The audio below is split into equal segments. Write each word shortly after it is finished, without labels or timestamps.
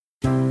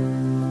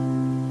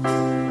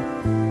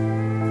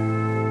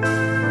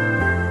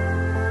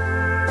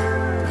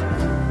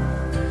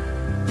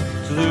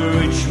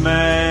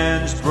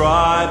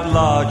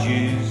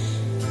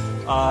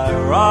I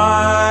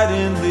ride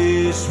in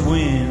this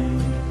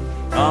wind,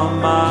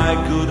 on my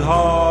good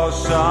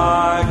horse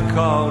I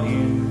call you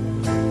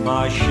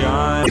my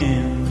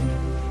shining.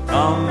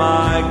 On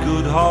my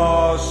good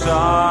horse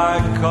I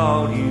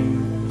call you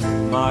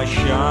my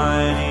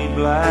shiny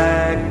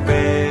black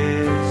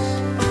bess,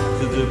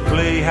 to the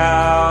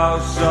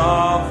playhouse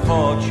of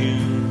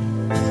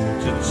fortune,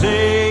 to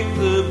take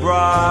the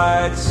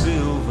bright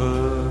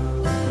silver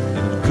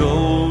and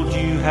gold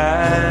you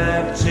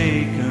have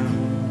taken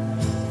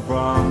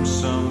from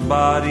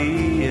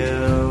somebody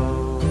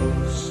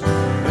else.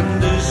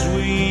 And as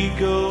we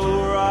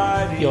go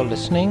riding... You're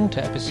listening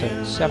to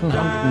episode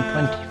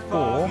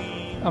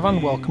 724 of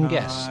Unwelcome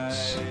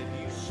Guests,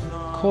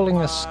 calling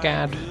a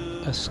SCAD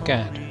a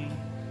SCAD.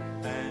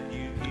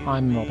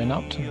 I'm Robin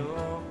Upton.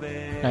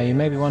 Now you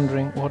may be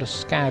wondering what a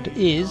SCAD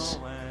is.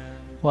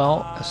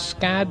 Well, a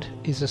SCAD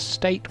is a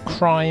state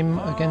crime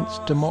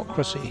against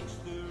democracy,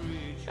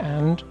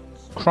 and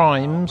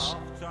crimes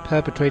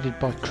perpetrated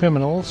by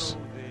criminals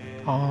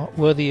are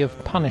worthy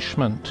of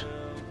punishment.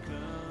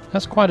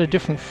 That's quite a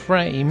different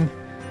frame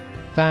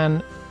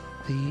than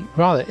the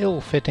rather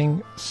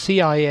ill-fitting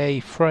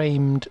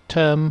CIA-framed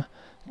term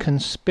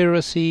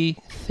conspiracy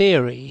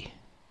theory.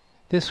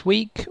 This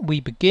week we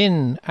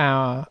begin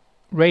our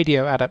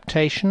radio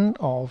adaptation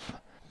of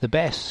the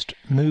best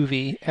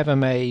movie ever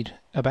made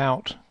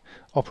about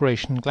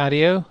Operation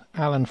Gladio,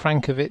 Allan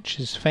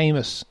Francovich's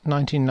famous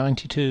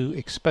 1992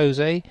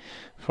 expose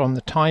from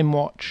the Time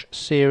Watch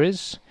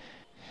series.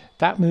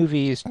 That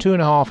movie is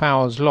 2.5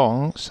 hours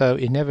long, so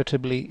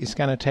inevitably it's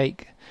going to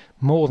take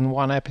more than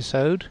one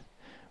episode.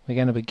 We're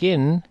going to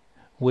begin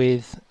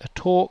with a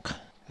talk.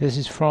 This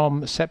is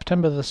from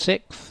September the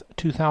 6th,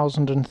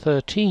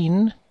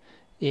 2013.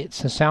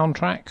 It's a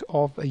soundtrack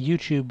of a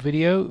YouTube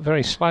video,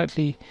 very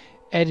slightly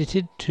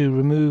edited to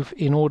remove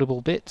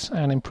inaudible bits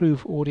and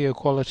improve audio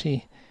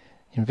quality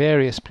in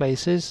various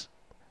places,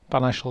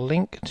 but I shall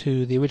link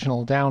to the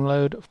original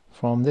download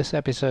from this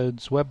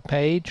episode's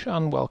webpage,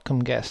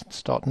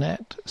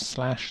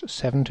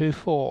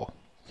 unwelcomeguests.net/724.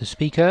 The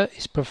speaker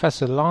is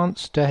Professor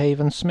Lance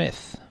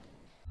deHaven-Smith.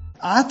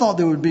 I thought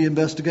there would be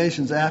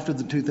investigations after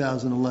the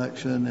 2000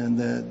 election and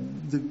that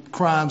the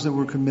crimes that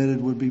were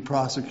committed would be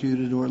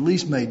prosecuted or at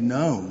least made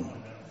known.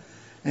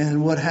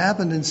 And what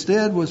happened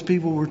instead was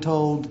people were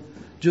told,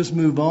 just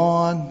move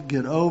on,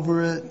 get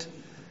over it.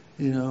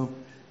 You know,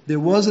 there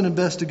was an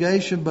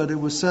investigation, but it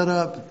was set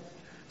up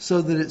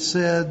so that it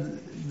said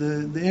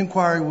the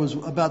inquiry was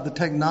about the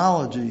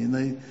technology,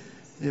 and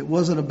it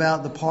wasn't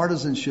about the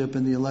partisanship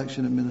in the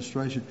election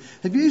administration.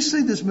 Have you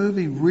seen this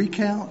movie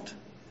Recount?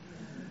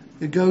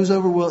 It goes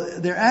over, well,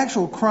 they're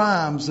actual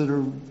crimes that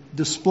are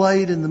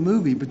displayed in the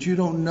movie, but you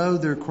don't know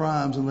they're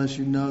crimes unless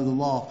you know the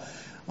law.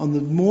 On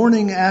the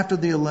morning after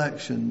the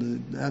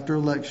election, after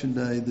Election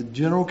Day, the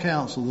general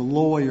counsel, the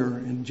lawyer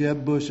in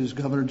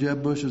Governor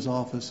Jeb Bush's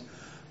office,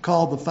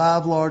 called the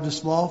 5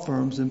 largest law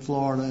firms in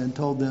Florida and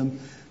told them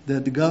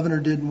that the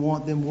governor didn't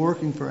want them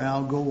working for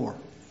Al Gore.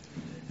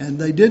 And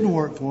they didn't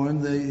work for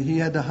him. He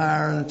had to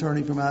hire an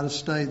attorney from out of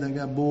state. They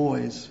got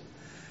boys.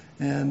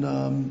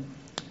 And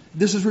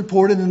this is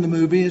reported in the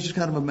movie. It's just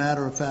kind of a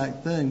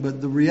matter-of-fact thing.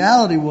 But the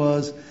reality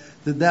was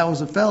that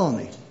was a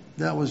felony.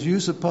 That was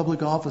use of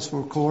public office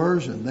for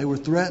coercion. They were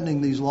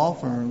threatening these law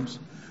firms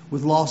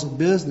with loss of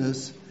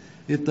business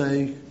if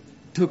they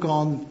took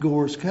on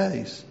Gore's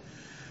case.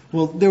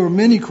 Well, there were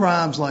many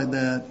crimes like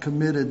that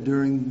committed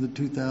during the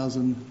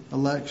 2000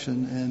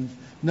 election, and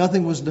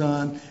nothing was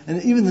done.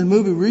 And even the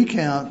movie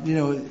Recount, you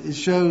know, it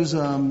shows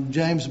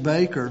James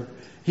Baker.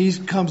 He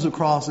comes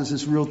across as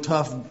this real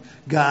tough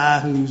guy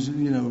who's,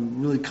 you know,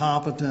 really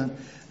competent.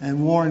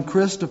 And Warren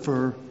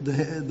Christopher,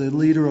 the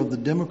leader of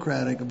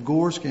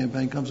Gore's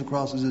campaign, comes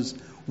across as this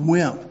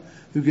wimp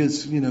who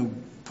gets, you know,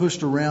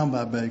 pushed around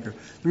by Baker.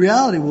 The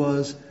reality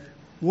was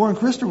Warren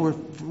Christopher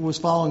was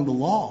following the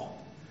law.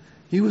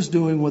 He was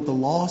doing what the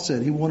law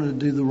said. He wanted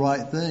to do the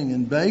right thing,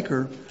 and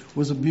Baker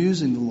was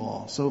abusing the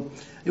law. So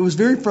it was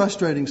very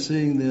frustrating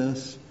seeing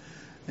this.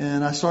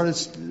 And I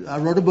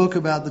wrote a book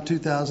about the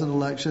 2000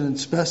 election and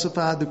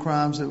specified the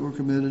crimes that were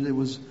committed. It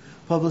was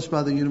published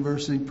by the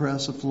University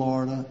Press of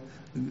Florida,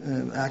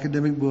 an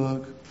academic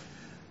book.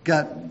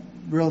 Got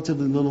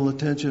relatively little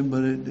attention,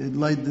 but it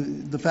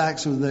laid the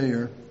facts are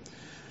there.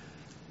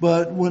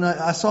 But when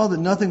I saw that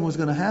nothing was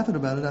going to happen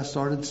about it, I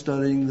started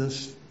studying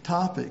this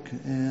topic,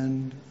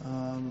 and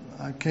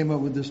I came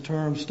up with this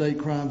term, state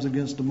crimes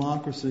against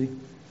democracy.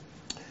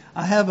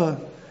 I have a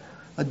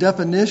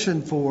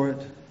definition for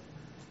it: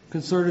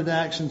 concerted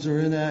actions or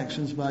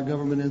inactions by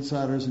government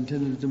insiders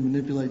intended to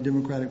manipulate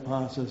democratic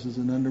processes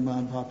and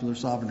undermine popular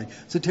sovereignty.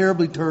 It's a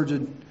terribly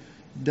turgid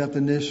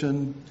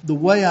definition. The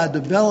way I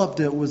developed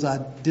it was I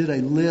did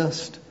a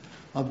list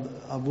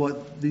of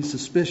what these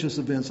suspicious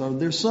events are.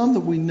 There's some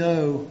that we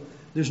know,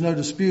 there's no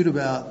dispute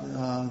about,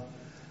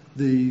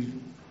 the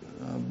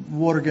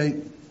Watergate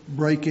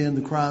break-in,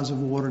 the crimes of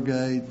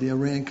Watergate, the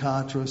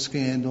Iran-Contra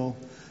scandal,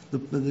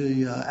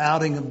 the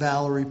outing of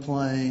Valerie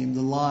Plame,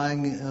 the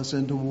lying us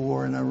into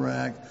war in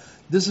Iraq.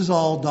 This is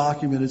all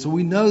documented. So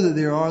we know that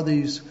there are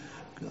these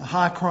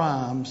high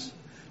crimes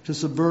to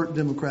subvert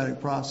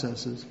democratic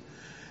processes.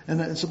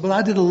 But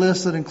I did a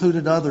list that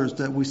included others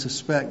that we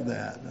suspect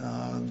that.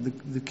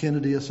 The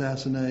Kennedy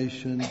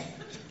assassination,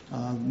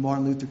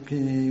 Martin Luther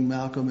King,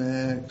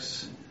 Malcolm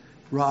X,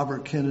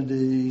 Robert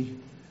Kennedy,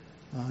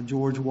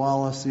 George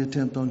Wallace, the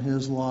attempt on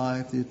his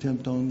life, the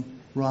attempt on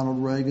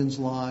Ronald Reagan's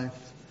life,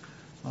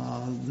 the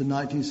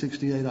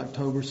 1968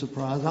 October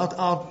surprise.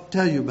 I'll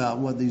tell you about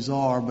what these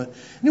are. But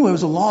anyway, it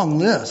was a long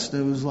list.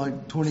 It was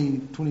like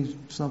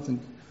 20-something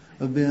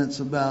events,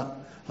 about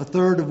a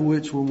third of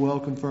which were well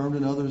confirmed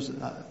and others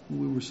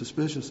we were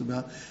suspicious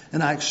about.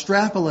 And I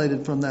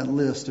extrapolated from that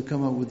list to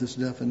come up with this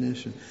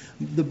definition.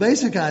 The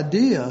basic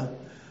idea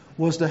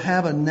was to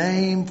have a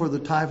name for the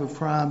type of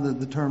crime that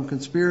the term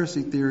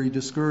conspiracy theory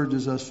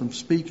discourages us from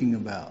speaking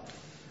about.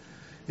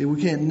 If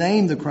we can't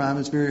name the crime,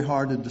 it's very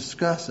hard to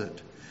discuss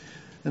it.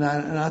 And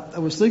I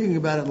was thinking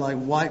about it like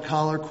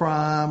white-collar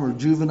crime or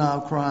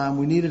juvenile crime.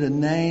 We needed a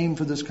name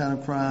for this kind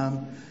of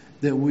crime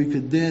that we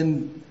could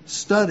then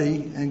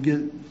study and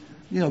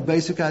get,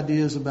 basic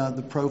ideas about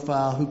the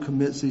profile, who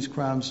commits these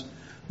crimes,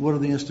 what are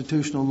the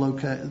institutional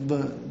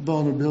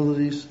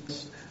vulnerabilities.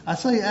 I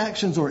say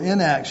actions or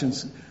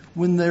inactions.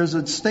 When there's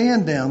a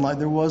stand down like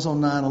there was on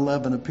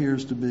 9/11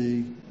 appears to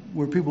be,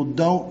 where people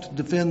don't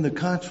defend the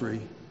country,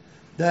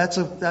 that's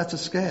a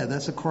SCAD.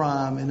 That's a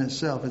crime in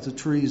itself. It's a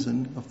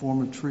treason, a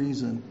form of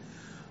treason.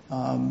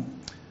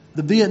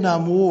 The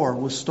Vietnam War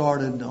was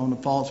started on a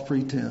false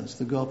pretense.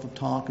 The Gulf of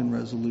Tonkin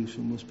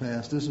resolution was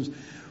passed.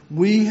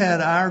 We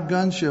had our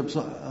gunships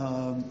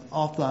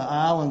off the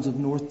islands of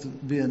North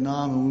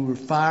Vietnam, and we were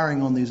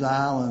firing on these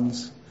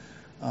islands,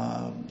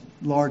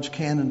 large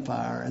cannon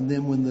fire. And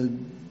then when the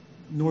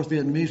North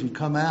Vietnamese would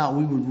come out,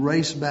 we would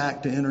race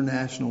back to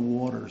international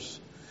waters.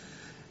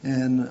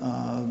 And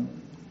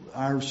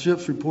our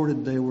ships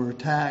reported they were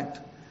attacked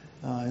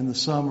in the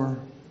summer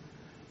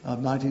of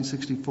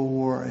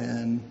 1964,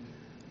 and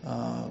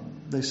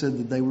they said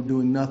that they were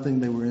doing nothing.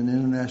 They were in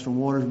international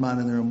waters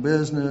minding their own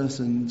business.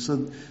 And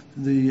so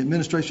the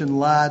administration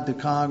lied to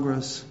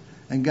Congress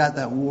and got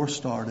that war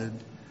started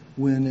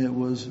when it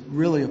was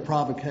really a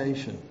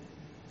provocation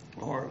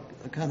or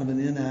a kind of an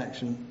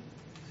inaction.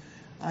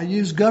 I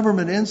use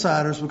government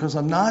insiders because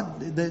it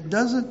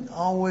isn't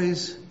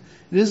always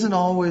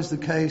the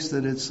case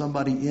that it's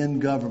somebody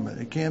in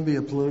government. It can be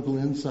a political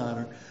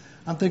insider.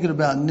 I'm thinking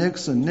about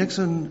Nixon.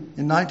 Nixon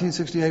in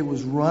 1968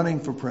 was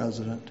running for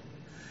president.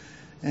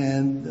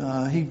 And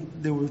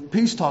there were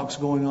peace talks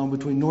going on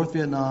between North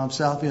Vietnam,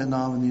 South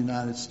Vietnam, and the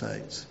United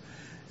States.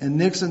 And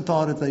Nixon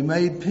thought if they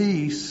made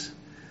peace,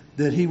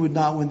 that he would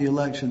not win the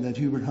election, that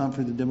Hubert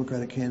Humphrey, the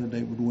Democratic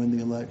candidate, would win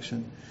the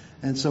election.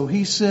 And so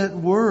he sent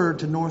word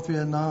to North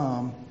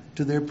Vietnam,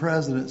 to their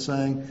president,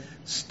 saying,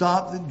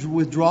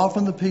 withdraw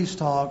from the peace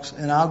talks,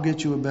 and I'll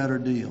get you a better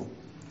deal.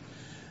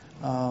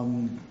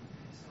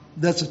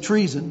 That's a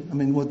treason. I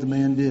mean, what the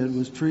man did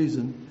was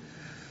treason.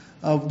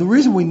 The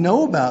reason we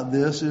know about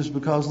this is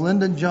because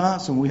Lyndon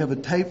Johnson, we have a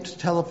taped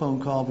telephone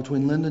call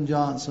between Lyndon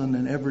Johnson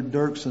and Everett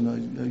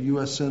Dirksen, a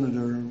U.S.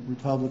 Senator,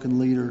 Republican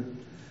leader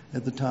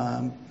at the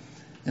time.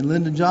 And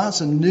Lyndon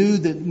Johnson knew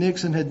that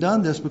Nixon had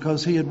done this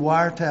because he had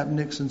wiretapped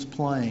Nixon's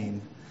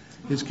plane,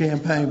 his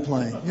campaign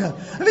plane. Yeah.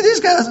 I mean, these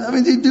guys,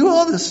 they do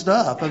all this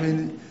stuff.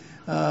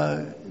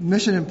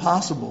 Mission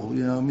Impossible,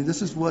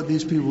 this is what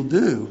these people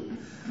do.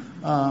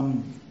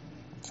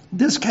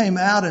 This came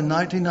out in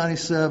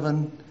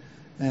 1997.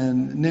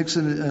 And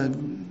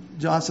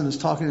Johnson is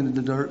talking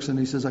to Dirksen.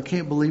 He says, I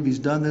can't believe he's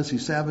done this. He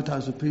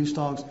sabotaged the peace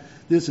talks.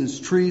 This is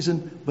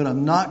treason, but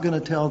I'm not going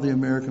to tell the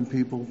American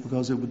people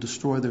because it would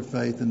destroy their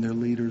faith in their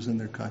leaders and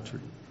their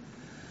country.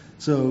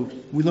 So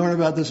we learn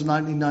about this in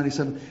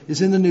 1997.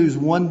 It's in the news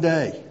one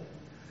day.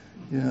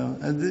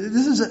 And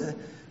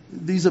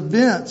these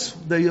events,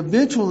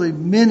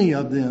 many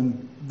of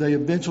them, they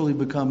eventually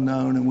become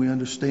known, and we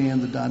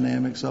understand the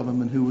dynamics of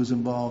them and who was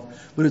involved.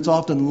 But it's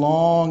often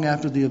long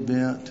after the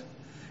event.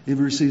 It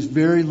receives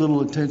very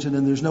little attention,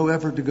 and there's no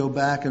effort to go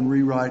back and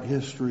rewrite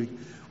history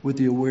with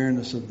the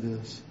awareness of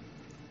this.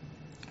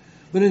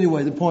 But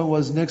anyway, the point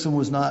was Nixon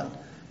was not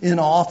in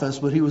office,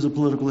 but he was a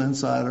political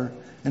insider,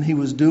 and he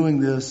was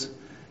doing this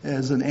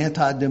as an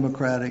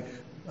anti-democratic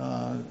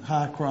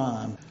high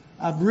crime.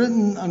 I've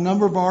written a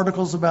number of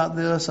articles about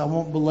this. I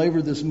won't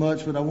belabor this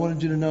much, but I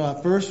wanted you to know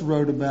I first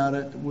wrote about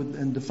it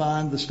and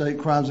defined the state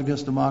crimes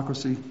against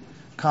democracy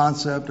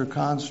concept or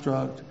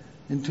construct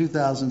in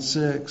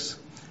 2006.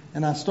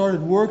 And I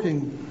started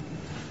working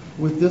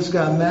with this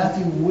guy,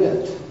 Matthew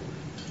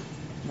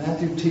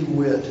T.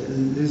 Witt.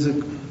 He's a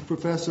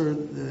professor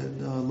at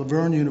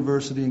Laverne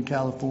University in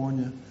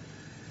California.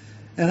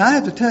 And I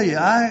have to tell you,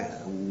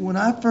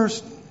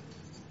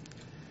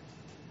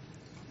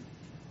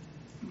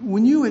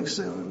 when you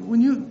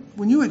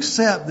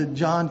accept that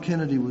John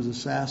Kennedy was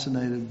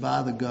assassinated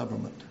by the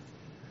government,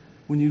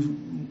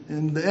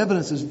 and the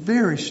evidence is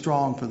very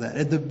strong for that.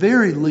 At the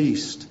very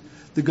least,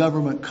 the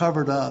government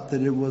covered up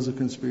that it was a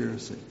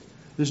conspiracy.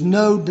 There's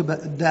no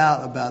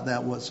doubt about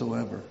that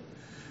whatsoever.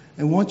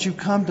 And once you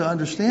come to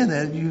understand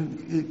that,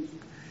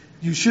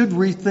 you should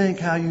rethink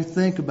how you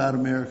think about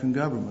American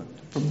government.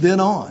 From then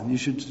on, you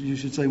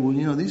should say,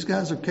 well, these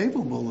guys are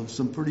capable of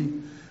some pretty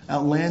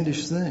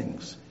outlandish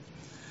things.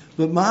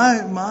 But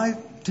my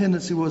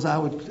tendency was I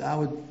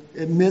would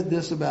admit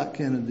this about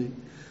Kennedy.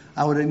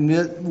 I would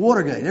admit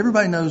Watergate.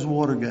 Everybody knows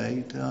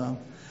Watergate.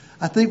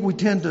 I think we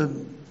tend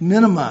to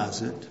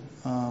minimize it.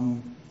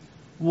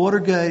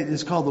 Watergate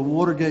is called the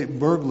Watergate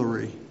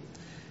burglary.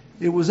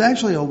 It was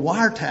actually a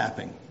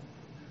wiretapping.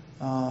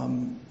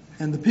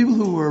 And the people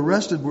who were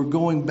arrested were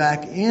going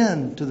back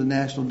into the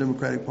National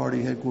Democratic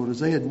Party headquarters.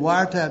 They had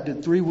wiretapped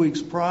it 3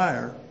 weeks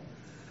prior,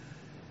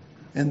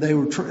 and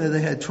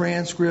they had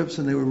transcripts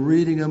and they were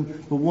reading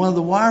them. But one of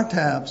the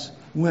wiretaps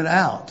went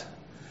out,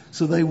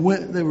 so they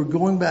were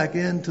going back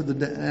into the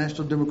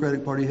National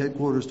Democratic Party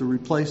headquarters to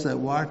replace that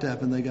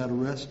wiretap, and they got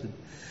arrested.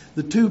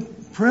 The two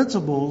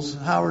principals,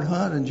 Howard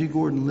Hunt and G.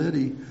 Gordon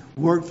Liddy,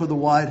 worked for the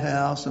White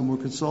House and were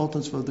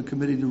consultants for the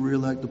committee to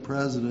re-elect the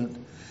president.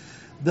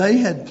 They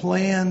had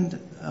planned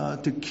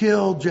to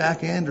kill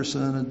Jack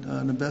Anderson,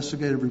 an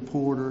investigative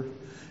reporter,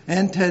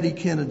 and Teddy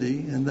Kennedy,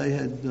 and they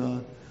had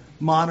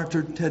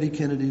monitored Teddy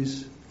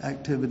Kennedy's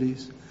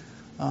activities.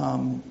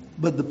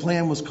 But the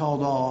plan was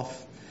called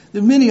off.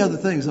 There are many other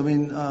things. I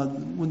mean,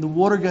 when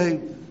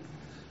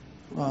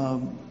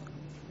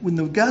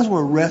the guys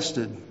were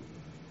arrested,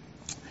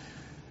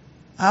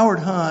 Howard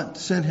Hunt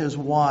sent his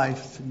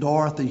wife,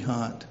 Dorothy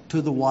Hunt,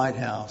 to the White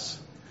House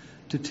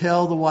to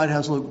tell the White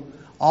House, look,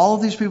 all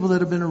of these people that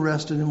have been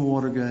arrested in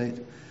Watergate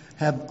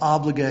have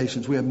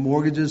obligations. We have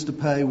mortgages to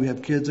pay. We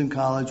have kids in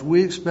college.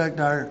 We expect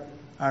our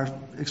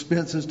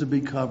expenses to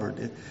be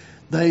covered.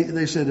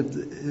 They said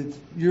if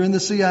you're in the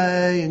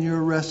CIA and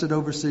you're arrested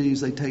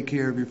overseas, they take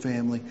care of your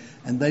family.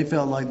 And they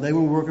felt like they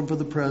were working for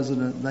the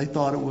president. They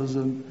thought it was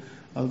a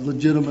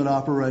legitimate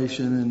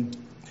operation,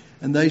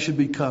 and they should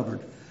be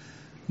covered.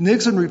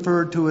 Nixon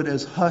referred to it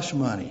as hush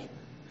money.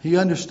 He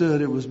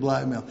understood it was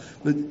blackmail.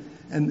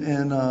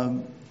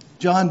 And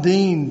John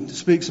Dean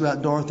speaks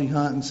about Dorothy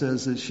Hunt and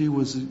says that she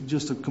was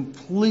just a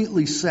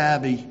completely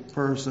savvy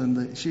person,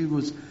 that she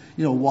was,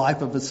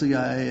 wife of a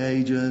CIA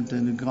agent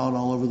and had gone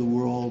all over the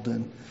world,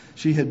 and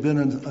she had been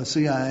a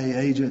CIA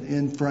agent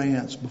in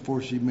France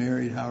before she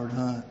married Howard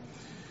Hunt.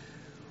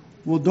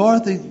 Well,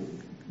 Dorothy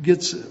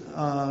gets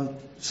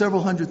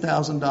several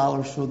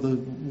 $100,000 for the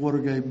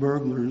Watergate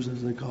burglars,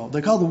 as they call it.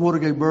 They call them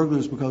Watergate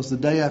burglars because the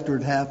day after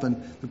it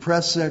happened, the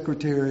press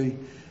secretary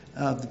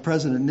the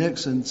President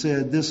Nixon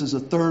said, this is a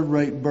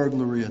third-rate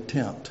burglary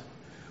attempt.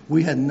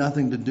 We had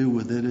nothing to do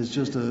with it. It's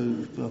just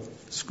a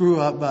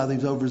screw-up by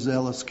these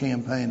overzealous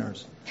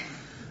campaigners.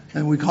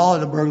 And we call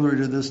it a burglary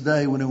to this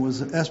day when it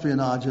was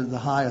espionage at the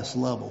highest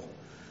level.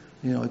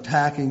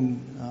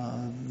 Attacking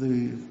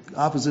the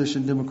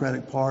opposition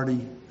Democratic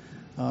Party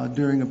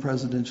during a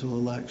presidential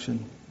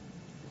election.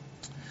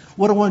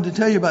 What I wanted to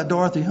tell you about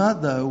Dorothy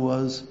Hunt, though,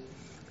 was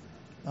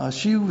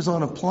she was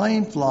on a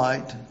plane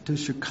flight to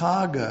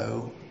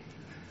Chicago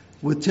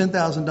with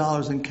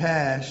 $10,000 in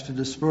cash to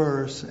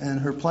disperse,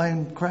 and her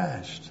plane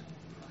crashed,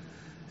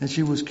 and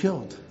she was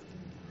killed.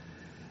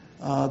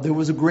 There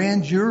was a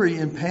grand jury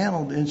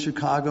impaneled in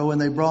Chicago, and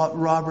they brought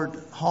Robert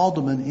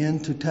Haldeman in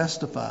to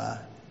testify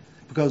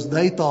because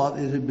they thought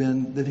it had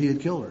been that he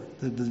had killed her,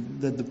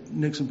 that the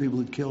Nixon people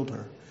had killed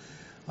her.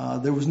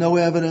 There was no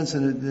evidence,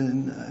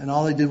 and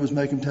all they did was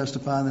make him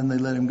testify, and then they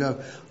let him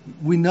go.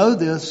 We know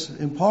this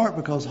in part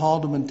because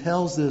Haldeman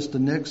tells this to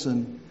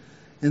Nixon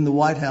in the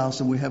White House,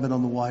 and we have it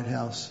on the White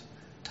House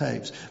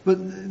tapes. But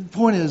the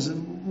point is,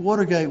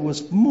 Watergate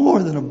was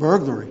more than a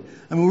burglary.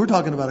 I mean, we're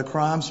talking about a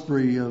crime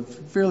spree of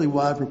fairly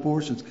wide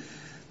proportions.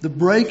 The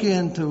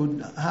break-in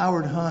to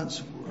Howard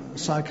Hunt's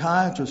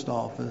psychiatrist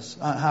office,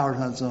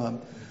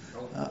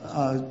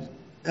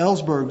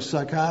 Ellsberg's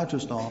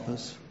psychiatrist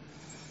office,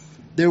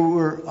 there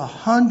were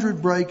 100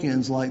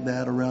 break-ins like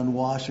that around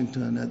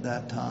Washington at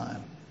that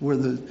time, where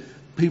the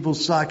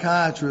people's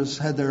psychiatrists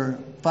had their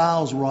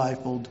files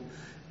rifled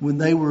when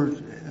they were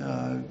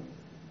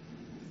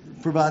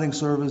providing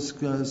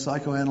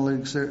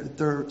psychoanalytic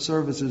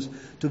services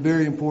to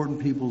very important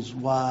people's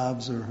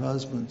wives or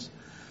husbands.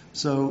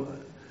 So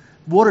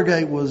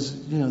Watergate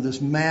was, this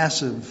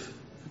massive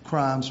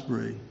crime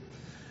spree.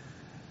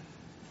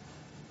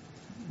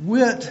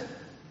 Witt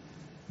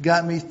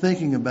got me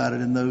thinking about it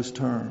in those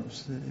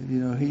terms.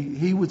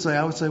 He would say,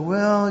 I would say,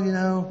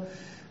 well,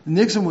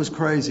 Nixon was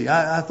crazy.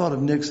 I thought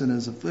of Nixon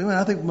as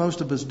I think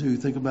most of us do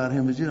think about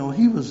him as, he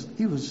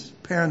was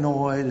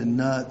paranoid and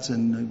nuts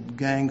and a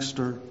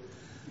gangster.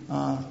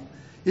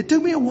 It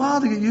took me a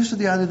while to get used to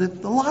the idea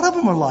that a lot of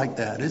them are like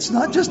that. It's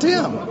not just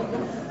him,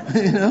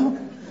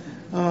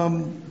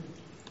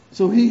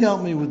 So he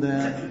helped me with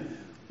that.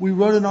 We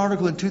wrote an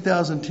article in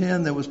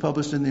 2010 that was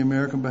published in the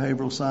American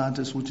Behavioral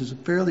Scientist, which is a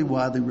fairly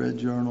widely read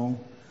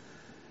journal.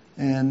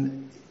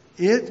 And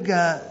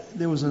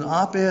there was an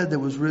op-ed that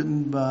was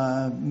written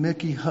by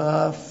Mickey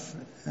Huff,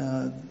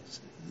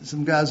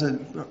 some guys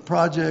at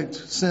Project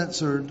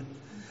Censored.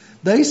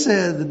 They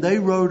said that they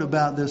wrote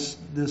about this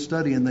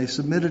study and they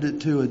submitted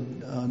it to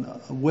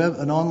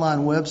an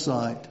online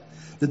website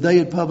that they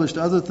had published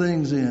other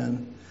things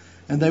in.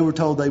 And they were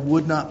told they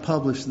would not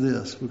publish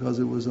this because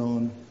it was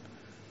on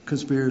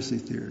conspiracy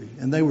theory.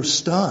 And they were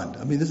stunned.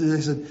 I mean,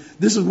 they said,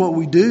 this is what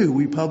we do.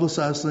 We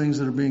publicize things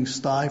that are being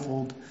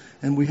stifled.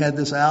 And we had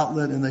this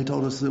outlet, and they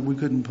told us that we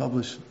couldn't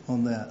publish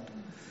on that.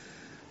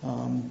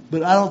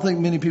 But I don't think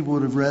many people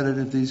would have read it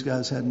if these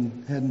guys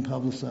hadn't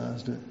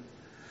publicized it.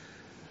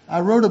 I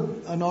wrote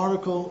an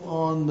article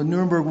on the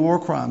Nuremberg war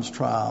crimes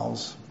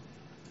trials.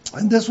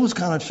 And this was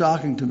kind of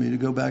shocking to me to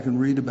go back and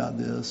read about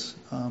this.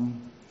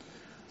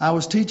 I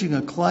was teaching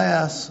a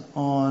class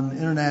on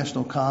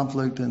international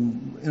conflict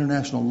and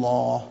international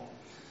law.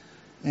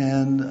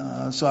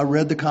 And so I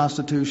read the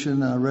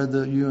Constitution, I read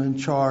the UN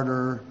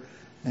Charter,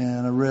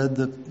 and I read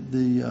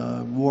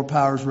the War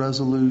Powers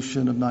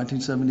Resolution of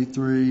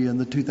 1973 and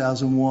the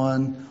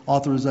 2001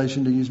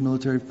 authorization to use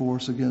military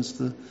force against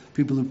the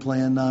people who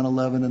planned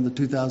 9/11 and the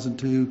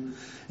 2002.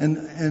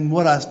 And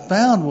what I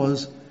found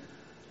was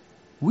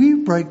we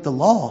break the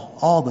law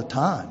all the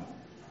time.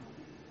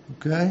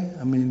 Okay?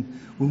 I mean,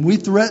 when we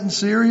threaten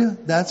Syria,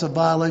 that's a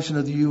violation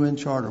of the UN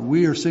Charter.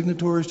 We are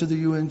signatories to the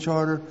UN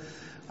Charter.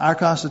 Our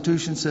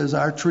Constitution says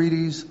our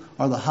treaties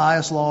are the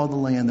highest law of the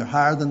land. They're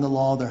higher than the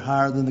law. They're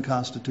higher than the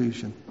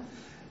Constitution.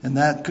 And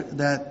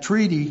that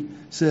treaty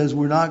says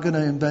we're not going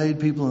to invade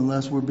people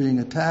unless we're being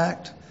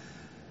attacked.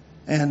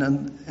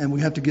 And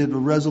we have to get a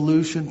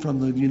resolution from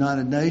the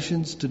United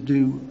Nations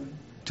to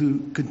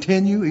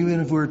continue,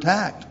 even if we're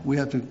attacked. We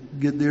have to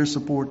get their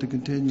support to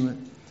continue it.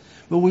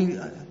 But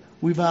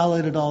we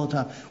violate it all the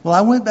time. Well,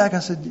 I went back, I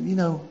said,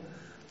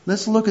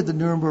 let's look at the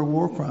Nuremberg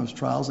war crimes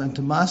trials. And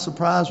to my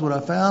surprise, what I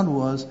found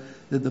was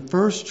that the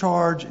first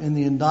charge in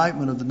the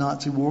indictment of the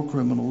Nazi war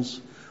criminals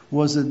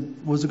was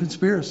a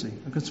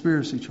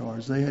conspiracy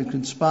charge. They had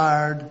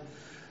conspired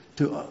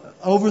to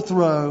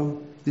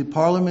overthrow the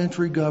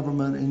parliamentary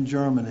government in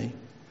Germany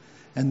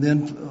and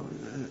then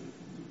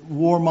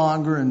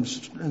warmonger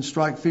and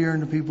strike fear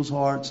into people's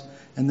hearts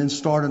and then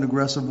start an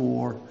aggressive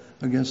war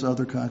against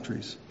other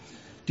countries.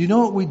 Do you know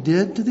what we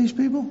did to these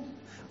people?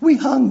 We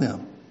hung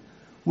them.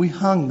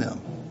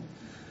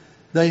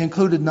 They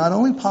included not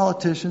only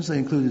politicians, they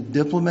included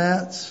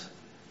diplomats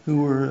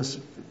who were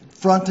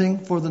fronting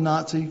for the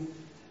Nazi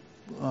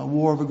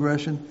war of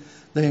aggression.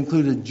 They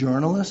included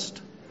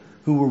journalists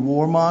who were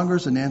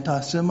warmongers and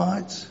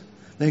anti-Semites.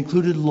 They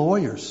included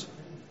lawyers.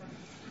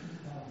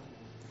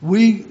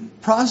 We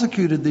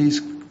prosecuted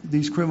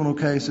these criminal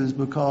cases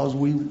because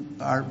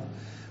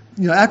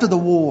after the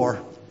war,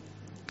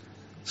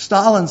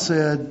 Stalin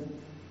said,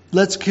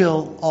 let's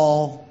kill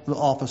all the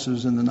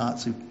officers in the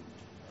Nazi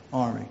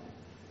army.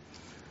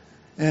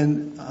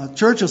 And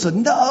Churchill said,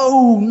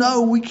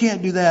 no, we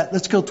can't do that.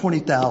 Let's kill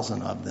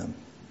 20,000 of them.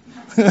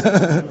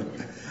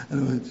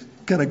 And it's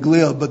kind of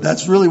glib, but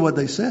that's really what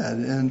they said.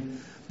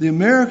 And the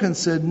Americans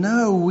said,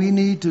 no, we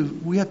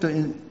have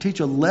to teach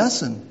a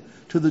lesson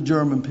to the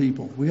German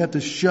people. We have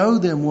to show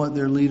them what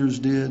their leaders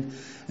did,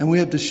 and we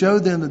have to show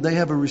them that they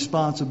have a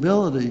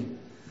responsibility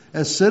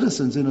as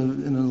citizens in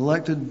an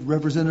elected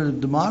representative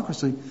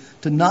democracy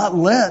to not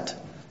let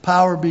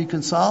power be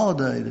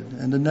consolidated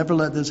and to never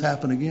let this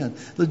happen again.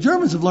 The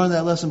Germans have learned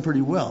that lesson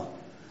pretty well.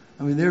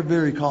 I mean, they're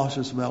very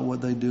cautious about what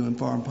they do in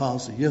foreign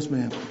policy. Yes,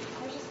 ma'am.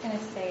 I was just going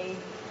to say,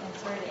 and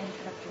sorry to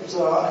interrupt you. It's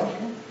all right.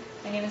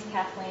 My name is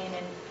Kathleen,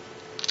 and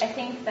I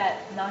think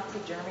that Nazi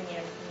Germany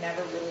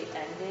never really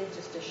ended.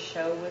 Just a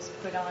show was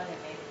put on, and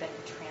they've been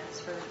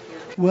transferred here.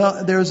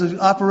 Well, there's an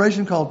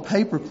operation called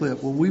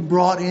Paperclip where we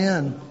brought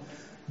in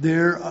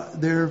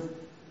their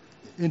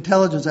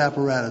intelligence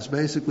apparatus,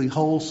 basically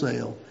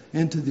wholesale,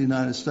 into the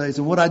United States.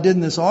 And what I did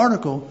in this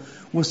article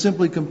was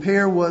simply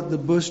compare what the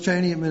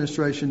Bush-Cheney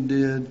administration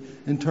did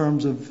in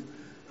terms of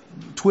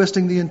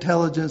twisting the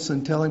intelligence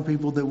and telling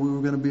people that we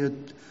were going to be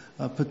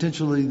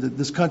potentially that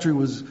this country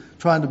was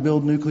trying to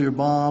build nuclear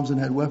bombs and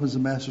had weapons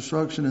of mass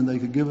destruction and they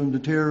could give them to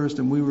terrorists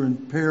and we were in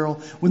peril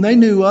when they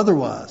knew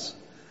otherwise.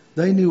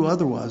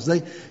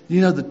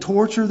 The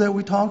torture that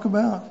we talk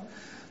about,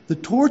 the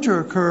torture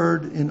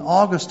occurred in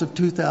August of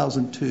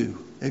 2002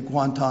 at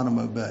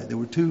Guantanamo Bay. There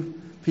were 2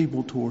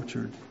 people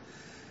tortured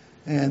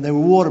and they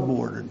were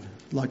waterboarded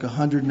like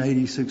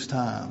 186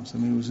 times. I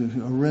mean, it was a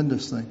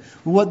horrendous thing.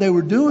 But what they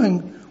were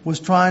doing was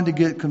trying to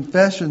get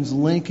confessions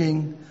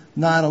linking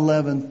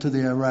 9/11 to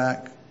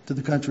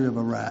the country of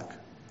Iraq.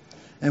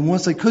 And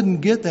once they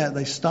couldn't get that,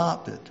 they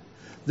stopped it.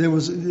 There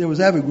was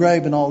Abu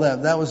Ghraib and all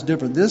that. That was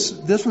different.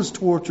 This was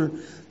torture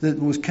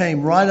that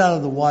came right out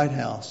of the White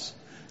House.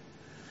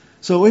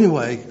 So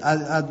anyway,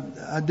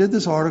 I did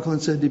this article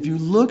and said, if you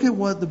look at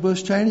what the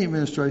Bush-Cheney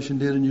administration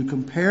did and you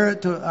compare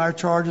it to our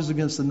charges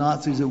against the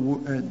Nazis at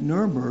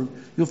Nuremberg,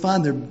 you'll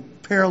find they're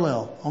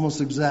parallel,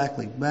 almost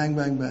exactly. Bang,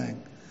 bang,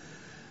 bang.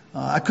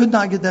 I could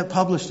not get that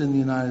published in the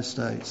United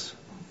States.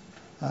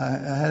 I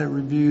had it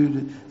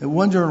reviewed at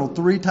one journal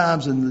 3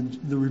 times, and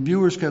the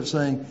reviewers kept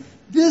saying,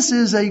 this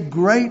is a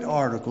great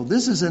article.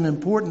 This is an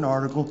important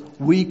article.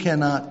 We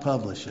cannot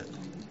publish it.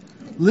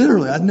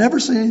 Literally, I'd never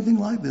seen anything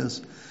like this.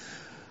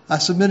 I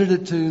submitted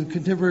it to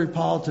Contemporary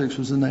Politics,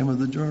 was the name of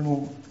the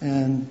journal,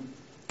 and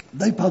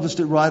they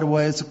published it right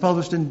away. It's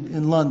published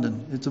in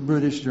London. It's a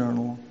British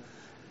journal.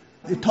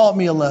 It taught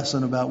me a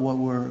lesson about what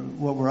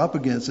we're up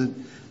against.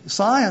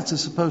 Science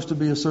is supposed to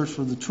be a search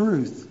for the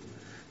truth.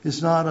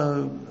 It's not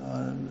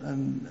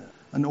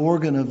an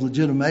organ of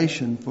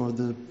legitimation for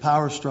the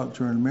power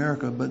structure in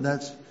America, but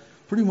that's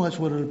pretty much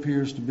what it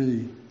appears to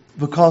be,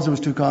 because it was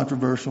too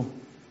controversial.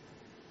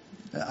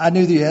 I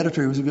knew the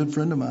editor. He was a good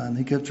friend of mine.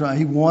 He kept trying.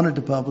 He wanted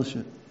to publish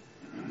it.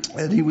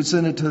 And he would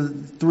send it to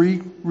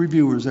 3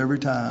 reviewers every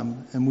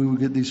time, and we would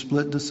get these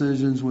split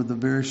decisions with a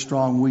very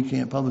strong, we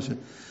can't publish it.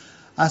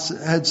 I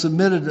had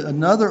submitted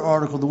another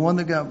article, the one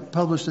that got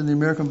published in the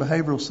American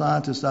Behavioral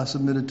Scientist, I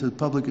submitted to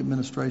Public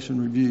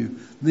Administration Review,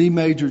 the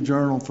major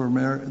journal for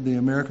the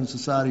American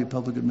Society of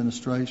Public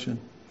Administration.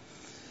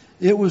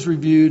 It was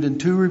reviewed, and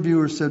 2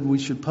 reviewers said we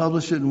should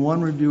publish it, and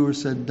 1 reviewer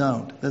said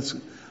don't. That's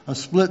a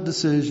split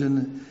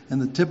decision,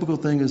 and the typical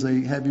thing is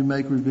they have you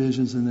make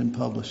revisions and then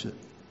publish it.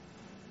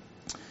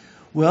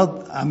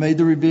 Well, I made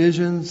the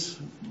revisions,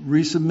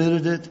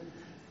 resubmitted it,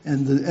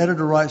 and the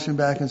editor writes me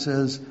back and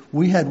says,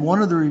 we had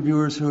one of the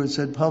reviewers who had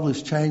said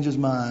publish change his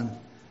mind,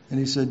 and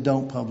he said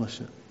don't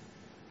publish it.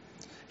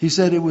 He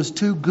said it was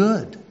too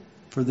good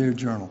for their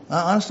journal.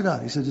 Honest to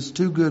God, he said it's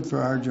too good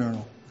for our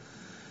journal.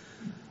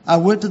 I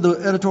went to the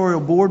editorial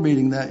board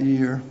meeting that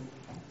year,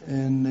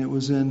 and it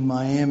was in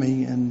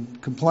Miami,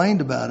 and complained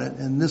about it,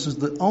 and this was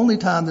the only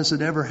time this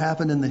had ever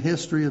happened in the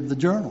history of the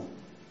journal.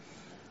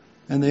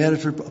 And the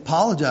editor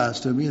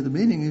apologized to me at the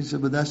meeting. He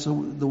said, but that's the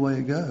way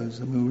it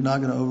goes. I mean, we're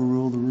not going to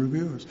overrule the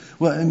reviewers.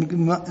 Well,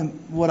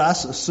 and what I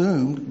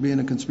assumed, being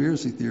a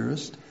conspiracy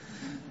theorist,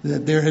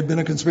 that there had been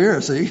a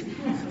conspiracy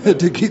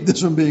to keep this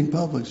from being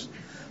published.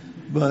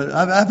 But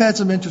I've had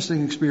some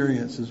interesting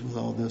experiences with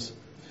all this.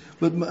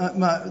 But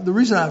the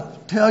reason I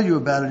tell you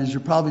about it is you're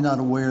probably not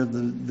aware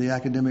of the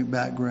academic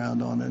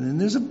background on it. And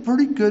there's a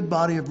pretty good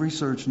body of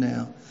research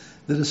now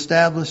that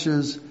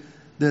establishes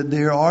that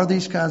there are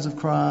these kinds of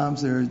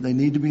crimes. They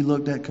need to be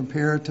looked at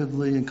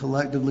comparatively and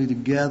collectively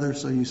together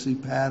so you see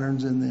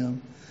patterns in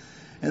them.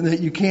 And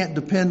that you can't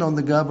depend on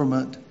the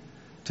government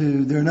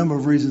there are a number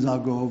of reasons I'll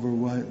go over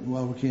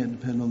why we can't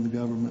depend on the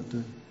government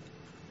to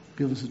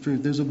give us the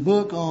truth. There's a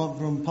book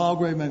from Paul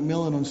Gray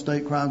Macmillan on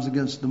state crimes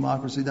against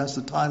democracy. That's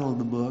the title of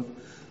the book.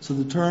 So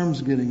the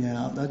term's getting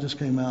out. That just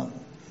came out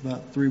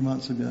about 3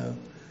 months ago.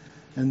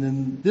 And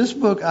then this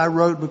book I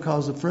wrote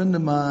because a friend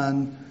of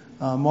mine,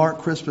 Mark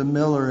Crispin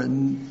Miller at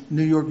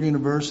New York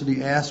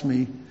University, asked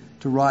me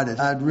to write it.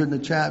 I had written a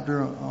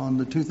chapter on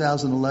the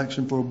 2000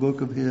 election for a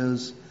book of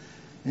his,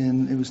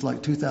 and it was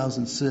like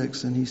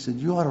 2006, and he said,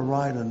 you ought to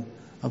write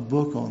a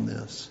book on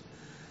this.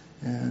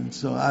 And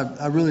so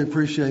I really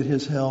appreciate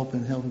his help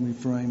in helping me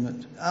frame it.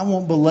 I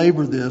won't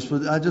belabor this,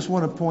 but I just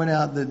want to point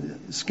out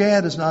that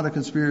SCAD is not a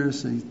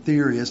conspiracy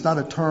theory. It's not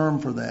a term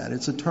for that.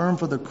 It's a term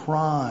for the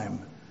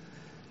crime.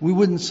 We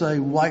wouldn't say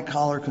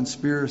white-collar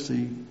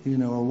conspiracy,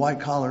 or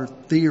white-collar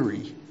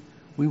theory.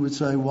 We would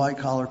say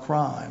white-collar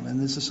crime.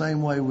 And it's the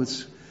same way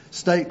with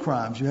state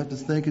crimes. You have to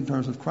think in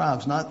terms of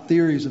crimes, not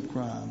theories of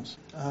crimes.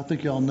 I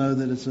think you all know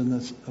that it's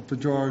a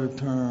pejorative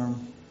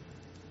term.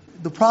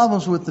 The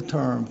problems with the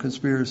term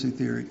conspiracy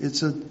theory,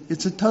 it's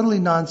a totally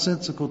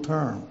nonsensical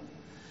term.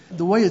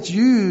 The way it's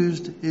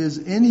used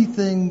is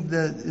anything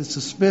that is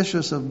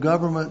suspicious of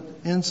government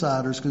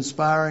insiders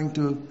conspiring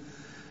to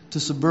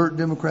subvert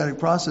democratic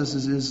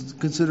processes is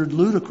considered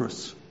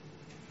ludicrous,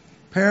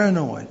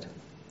 paranoid.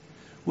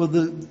 Well,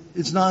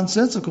 it's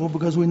nonsensical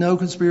because we know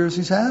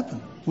conspiracies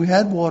happen. We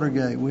had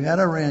Watergate, we had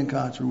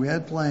Iran-Contra, we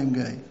had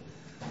Plangate.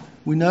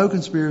 We know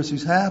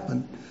conspiracies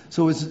happen.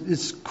 So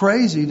it's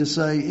crazy to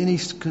say any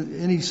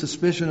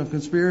suspicion of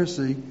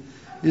conspiracy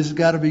it's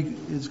got to be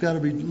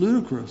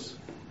ludicrous.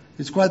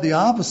 It's quite the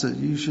opposite.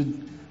 You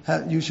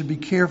should be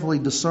carefully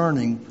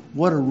discerning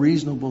what are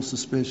reasonable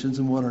suspicions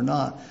and what are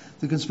not.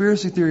 The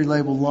conspiracy theory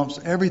label lumps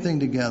everything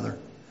together,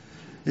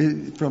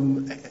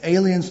 from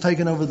aliens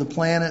taking over the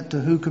planet to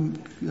who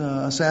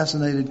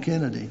assassinated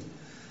Kennedy.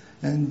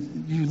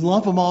 And you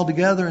lump them all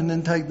together and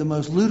then take the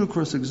most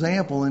ludicrous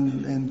example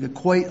and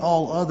equate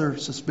all other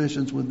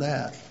suspicions with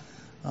that.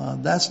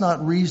 That's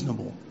not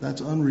reasonable.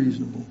 That's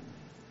unreasonable.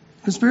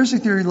 Conspiracy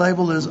theory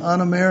label is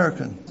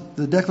un-American.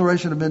 The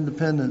Declaration of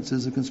Independence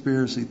is a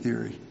conspiracy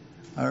theory.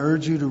 I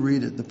urge you to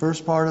read it. The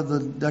first part of the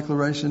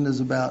Declaration is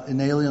about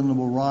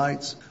inalienable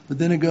rights, but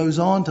then it goes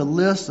on to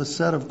list a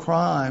set of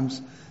crimes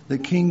that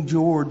King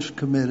George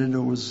committed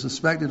or was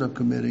suspected of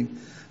committing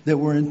that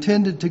were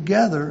intended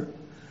together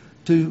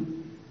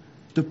to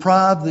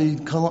deprive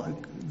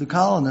the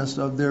colonists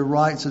of their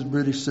rights as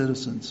British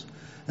citizens.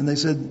 And they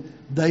said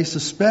they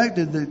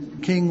suspected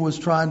that King was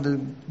trying to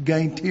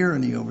gain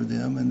tyranny over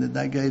them and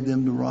that gave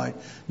them the right.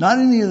 Not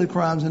any of the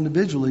crimes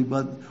individually,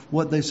 but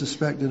what they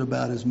suspected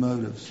about his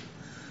motives.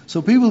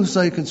 So people who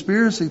say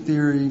conspiracy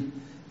theory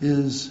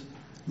is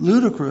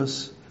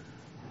ludicrous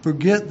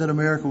forget that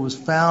America was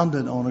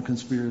founded on a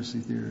conspiracy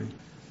theory.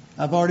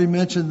 I've already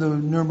mentioned the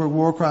Nuremberg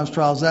war crimes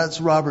trials. That's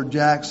Robert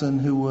Jackson,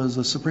 who was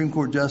a Supreme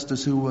Court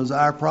justice who was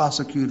our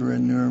prosecutor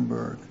in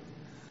Nuremberg.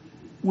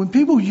 When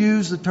people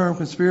use the term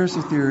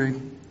conspiracy theory,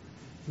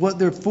 what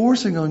they're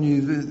forcing on you,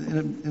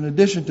 in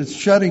addition to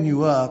shutting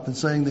you up and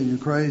saying that you're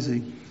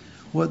crazy,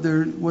 what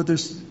they're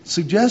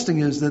suggesting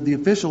is that the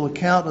official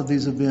account of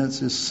these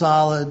events is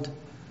solid,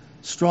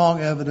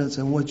 strong evidence,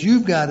 and what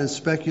you've got is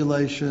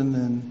speculation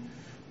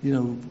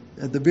and,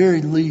 at the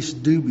very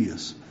least,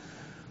 dubious.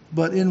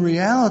 But in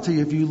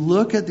reality, if you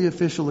look at the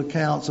official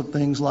accounts of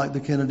things like the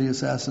Kennedy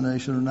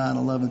assassination or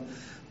 9/11,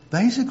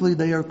 basically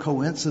they are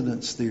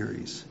coincidence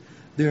theories.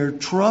 They're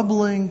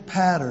troubling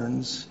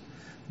patterns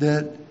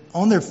that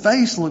on their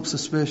face look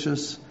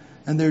suspicious,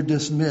 and they're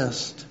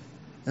dismissed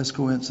as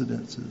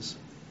coincidences.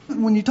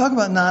 When you talk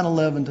about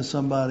 9/11 to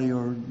somebody,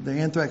 or the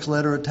anthrax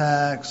letter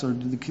attacks, or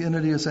the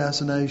Kennedy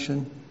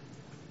assassination,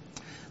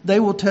 they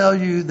will tell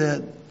you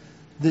that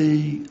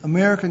the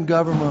American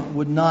government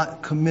would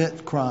not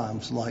commit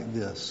crimes like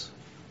this.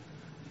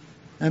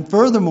 And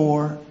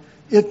furthermore,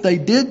 if they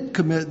did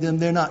commit them,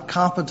 they're not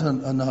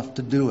competent enough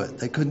to do it.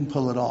 They couldn't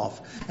pull it off.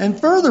 And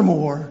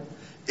furthermore,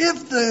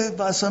 if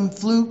by some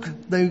fluke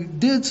they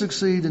did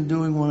succeed in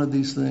doing one of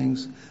these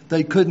things,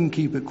 they couldn't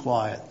keep it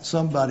quiet.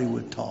 Somebody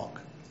would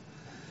talk.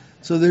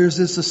 So there's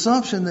this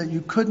assumption that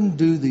you couldn't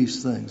do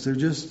these things. They're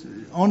just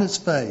on its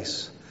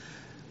face.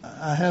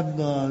 I have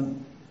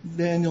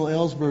Daniel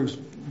Ellsberg's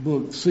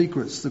book,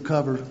 Secrets, the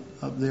cover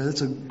up there.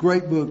 It's a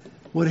great book.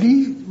 What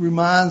he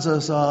reminds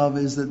us of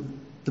is that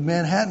the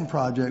Manhattan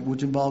Project,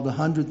 which involved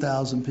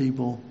 100,000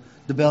 people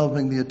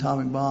developing the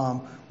atomic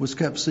bomb, was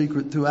kept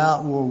secret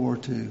throughout World War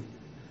II.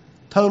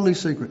 Totally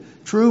secret.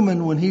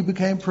 Truman, when he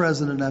became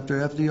president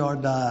after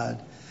FDR died,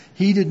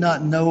 he did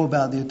not know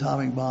about the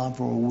atomic bomb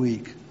for a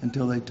week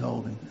until they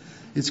told him.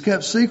 It's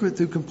kept secret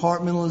through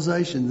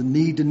compartmentalization, the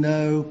need to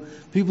know.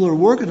 People are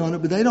working on it,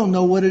 but they don't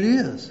know what it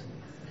is.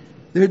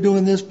 They're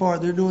doing this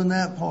part, they're doing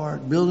that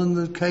part, building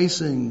the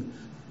casing,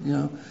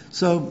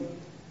 So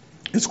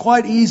it's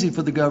quite easy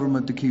for the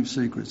government to keep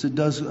secrets. It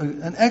does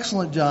an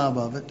excellent job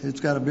of it.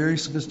 It's got a very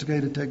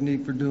sophisticated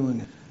technique for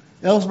doing it.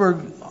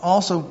 Ellsberg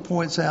also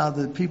points out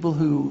that people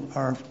who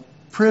are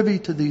privy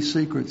to these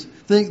secrets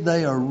think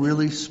they are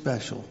really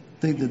special,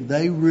 think that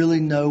they really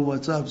know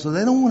what's up. So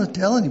they don't want to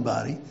tell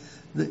anybody.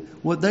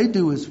 What they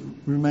do is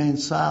remain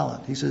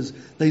silent. He says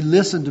they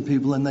listen to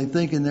people and they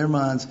think in their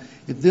minds,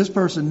 if this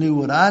person knew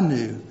what I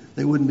knew,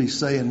 they wouldn't be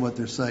saying what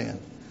they're saying.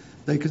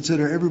 They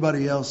consider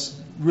everybody else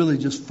really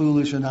just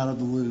foolish and out of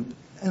the loop.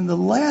 And the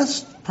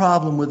last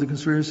problem with the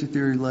conspiracy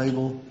theory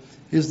label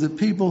is that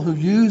people who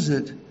use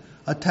it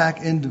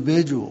attack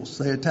individuals.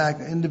 They attack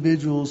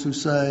individuals who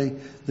say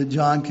that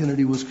John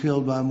Kennedy was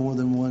killed by more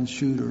than one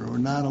shooter, or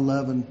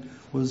 9/11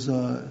 was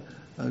a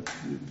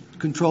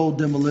controlled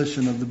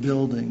demolition of the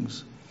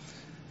buildings.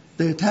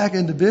 They attack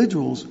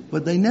individuals,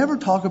 but they never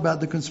talk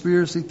about the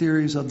conspiracy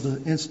theories of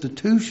the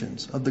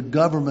institutions, of the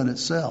government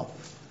itself.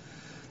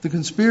 The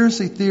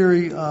conspiracy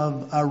theory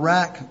of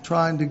Iraq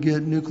trying to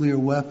get nuclear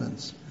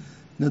weapons.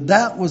 Now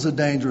that was a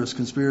dangerous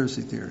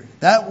conspiracy theory.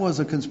 That was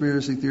a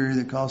conspiracy theory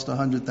that cost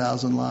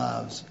 100,000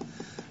 lives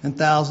and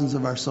thousands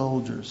of our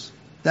soldiers.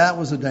 That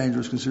was a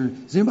dangerous conspiracy.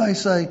 Does anybody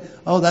say,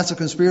 oh, that's a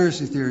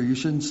conspiracy theory, you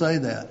shouldn't say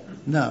that?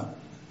 No.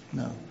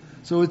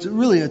 So it's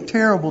really a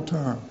terrible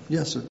term.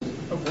 Yes, sir.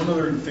 One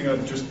other thing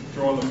I'd just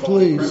throw on the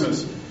false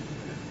premise.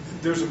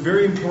 There's a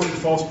very important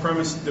false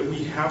premise that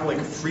we have like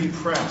a free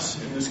press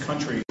in this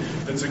country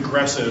that's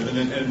aggressive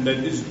and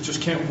that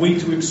just can't wait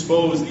to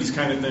expose these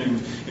kind of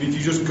things. And if you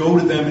just go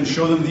to them and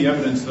show them the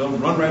evidence, they'll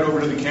run right over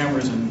to the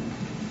cameras. And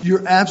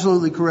you're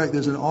absolutely correct.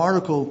 There's an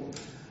article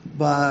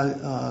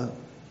by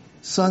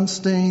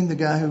Sunstein, the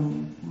guy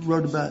who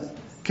wrote about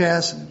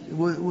Cass.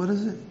 What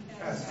is it?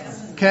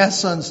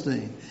 Cass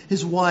Sunstein.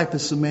 His wife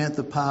is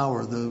Samantha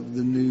Power, the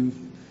new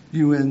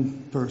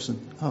UN person.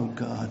 Oh,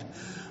 God.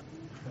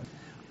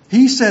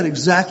 He said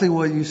exactly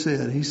what you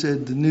said. He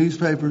said the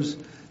newspapers,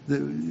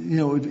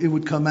 it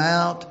would come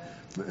out,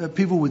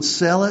 people would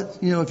sell it.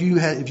 If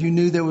you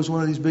knew there was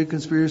one of these big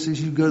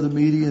conspiracies, you'd go to the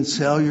media and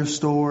sell your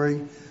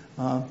story.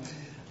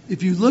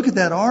 If you look at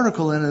that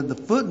article and at the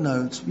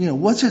footnotes,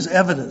 what's his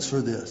evidence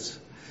for this?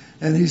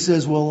 And he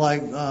says,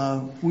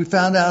 we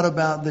found out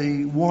about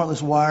the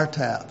warrantless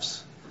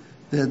wiretaps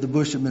that the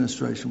Bush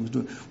administration was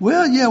doing.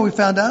 Well, yeah, we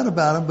found out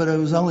about them, but it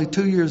was only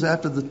 2 years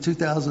after the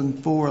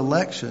 2004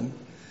 election.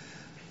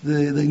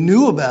 They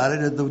knew about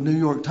it at the New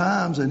York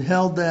Times and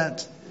held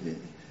that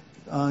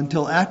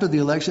until after the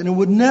election, and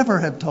would never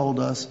have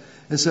told us,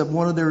 except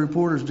one of their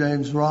reporters,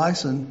 James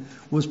Rison,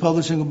 was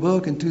publishing a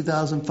book in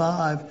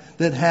 2005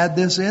 that had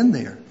this in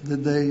there, that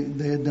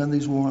they had done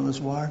these warrantless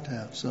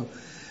wiretaps. So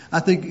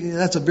I think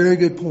that's a very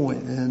good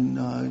point,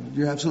 and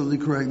you're absolutely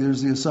correct.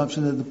 There's the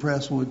assumption that the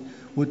press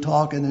would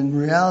talk, and in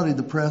reality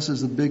the press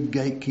is the big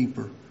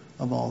gatekeeper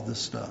of all this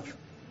stuff.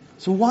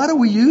 So why do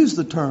we use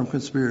the term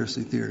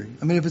conspiracy theory?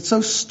 I mean, if it's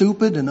so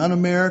stupid and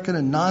un-American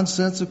and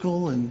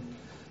nonsensical and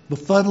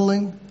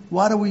befuddling,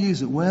 why do we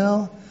use it?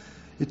 Well,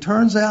 it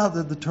turns out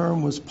that the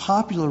term was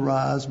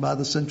popularized by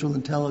the Central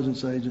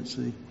Intelligence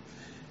Agency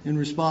in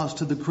response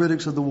to the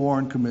critics of the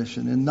Warren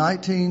Commission. In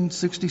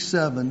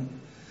 1967,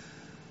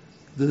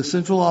 the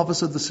Central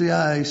Office of the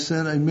CIA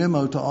sent a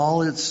memo to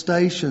all its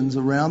stations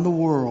around the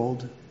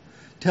world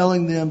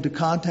telling them to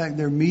contact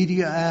their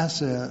media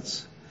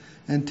assets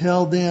and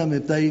tell them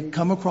if they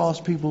come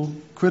across people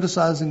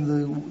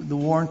criticizing the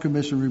Warren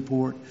Commission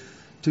report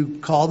to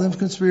call them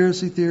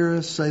conspiracy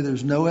theorists, say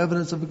there's no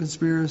evidence of a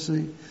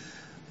conspiracy,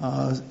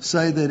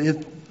 say that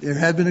if there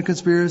had been a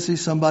conspiracy,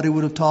 somebody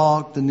would have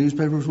talked, the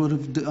newspapers would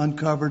have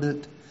uncovered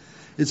it.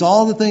 It's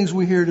all the things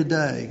we hear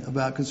today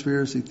about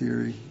conspiracy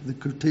theory, the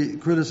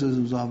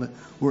criticisms of it,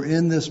 were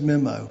in this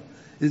memo.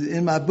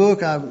 In my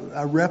book,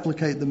 I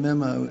replicate the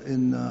memo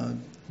in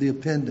the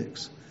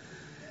appendix.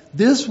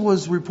 This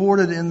was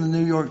reported in the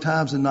New York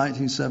Times in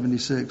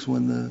 1976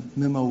 when the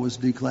memo was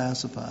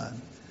declassified,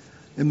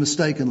 and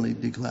mistakenly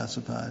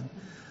declassified.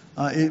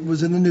 It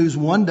was in the news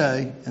one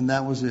day, and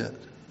that was it.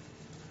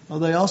 Well,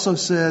 they also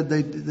said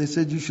they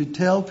said you should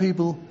tell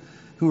people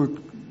who are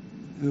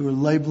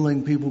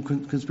labeling people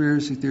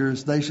conspiracy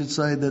theorists, they should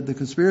say that the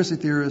conspiracy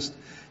theorist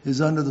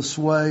is under the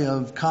sway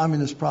of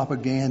communist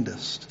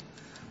propagandists.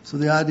 So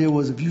the idea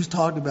was if you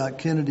talked about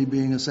Kennedy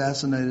being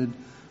assassinated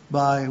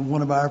by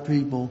one of our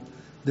people,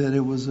 that it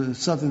was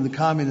something the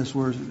communists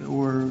were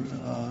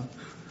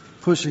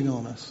pushing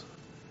on us.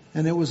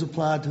 And it was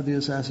applied to the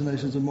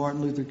assassinations of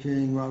Martin Luther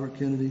King, Robert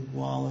Kennedy,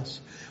 Wallace.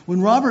 When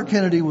Robert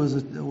Kennedy was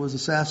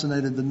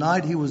assassinated, the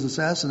night he was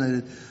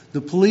assassinated,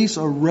 the police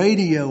are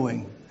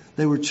radioing.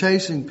 They were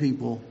chasing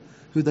people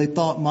who they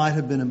thought might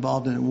have been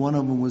involved in it. One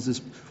of them was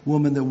this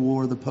woman that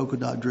wore the polka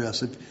dot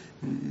dress.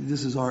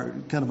 This is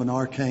kind of an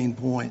arcane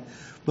point.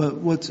 But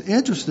what's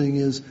interesting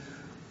is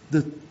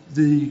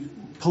the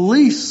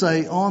police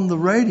say on the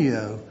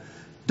radio,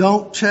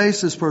 don't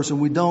chase this person.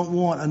 We don't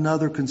want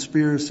another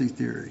conspiracy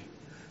theory.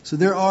 So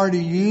they're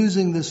already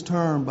using this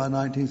term by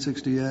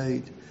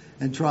 1968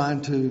 and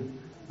trying to,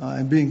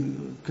 and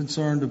being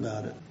concerned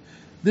about it.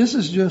 This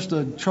is just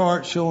a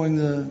chart showing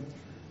the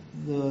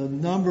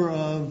number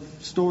of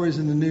stories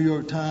in the New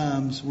York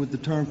Times with the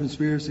term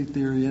conspiracy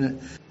theory in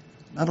it.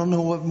 I don't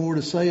know what more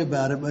to say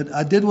about it, but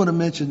I did want to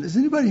mention, does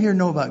anybody here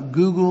know about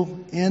Google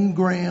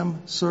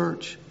Ngram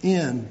search?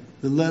 N,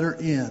 the letter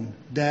N,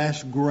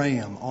 dash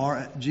Gram,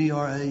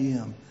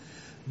 G-R-A-M.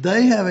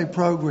 They have a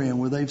program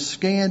where they've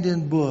scanned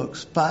in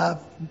books, 5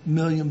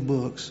 million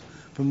books,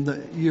 from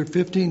the year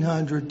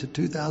 1500 to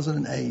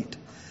 2008.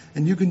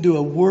 And you can do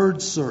a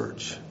word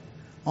search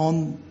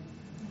on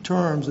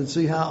terms and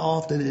see how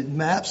often it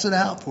maps it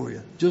out for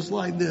you, just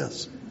like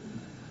this.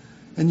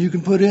 And you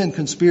can put in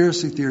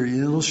conspiracy theory,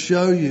 and it'll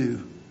show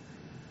you.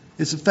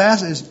 It's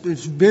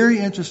very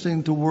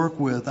interesting to work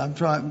with.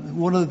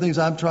 One of the things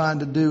I'm trying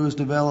to do is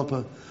develop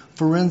a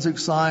forensic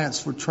science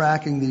for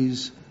tracking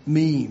these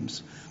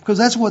memes, because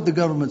that's what the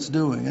government's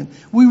doing, and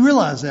we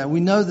realize that.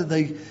 We know that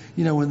they,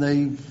 when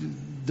they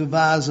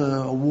devise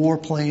a war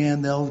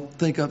plan, they'll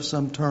think up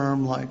some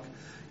term like,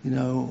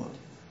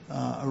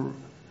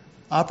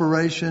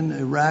 Operation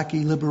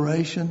Iraqi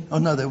Liberation. Oh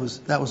no, that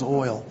was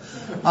oil.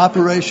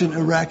 Operation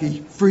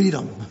Iraqi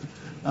Freedom.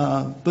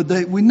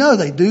 But we know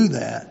they do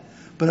that.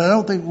 But I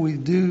don't think we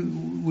do.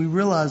 We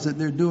realize that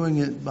they're doing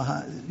it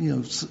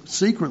behind,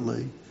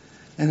 secretly,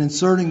 and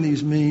inserting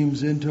these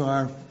memes into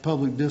our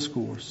public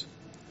discourse.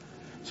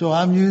 So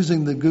I'm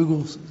using the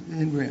Google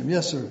Ngram.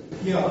 Yes, sir.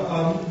 Yeah.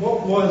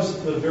 What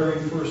was the very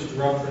first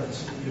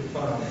reference you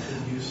found to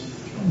the use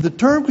of the term? The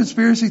term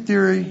conspiracy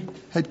theory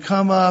had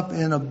come up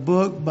in a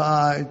book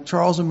by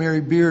Charles and Mary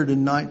Beard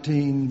in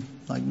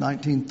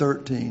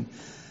 1913.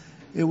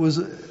 It was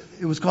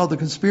called The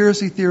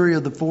Conspiracy Theory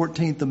of the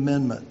 14th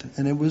Amendment,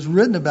 and it was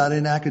written about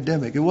in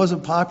academic. It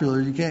wasn't popular.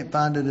 You can't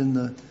find it in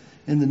the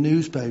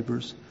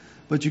newspapers,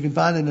 but you can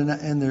find it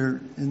in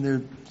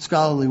their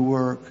scholarly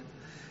work.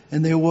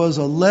 And there was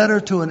a letter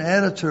to an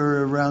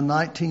editor around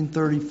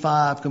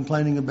 1935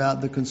 complaining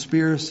about the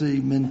conspiracy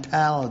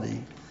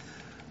mentality.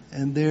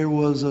 And there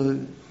was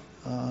a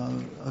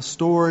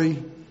story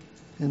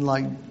in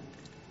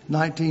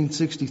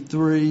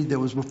 1963 that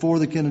was before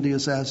the Kennedy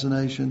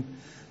assassination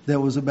that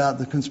was about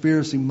the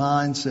conspiracy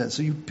mindset.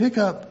 So you pick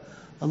up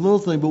a little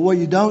thing, but what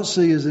you don't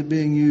see is it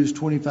being used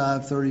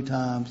 25, 30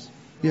 times.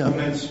 Yeah. And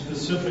then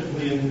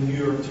specifically in the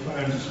New York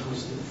Times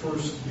was the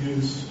first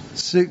use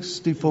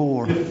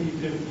 64.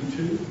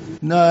 52?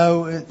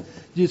 No,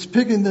 it's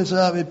picking this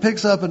up. It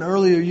picks up an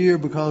earlier year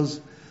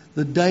because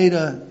the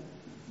data,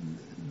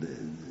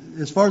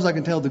 as far as I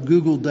can tell, the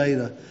Google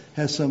data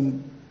has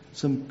some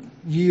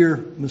year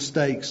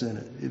mistakes in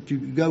it. If you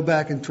go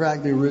back and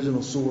track the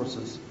original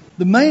sources.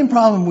 The main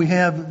problem we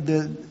have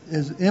that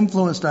has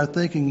influenced our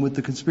thinking with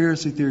the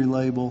conspiracy theory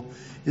label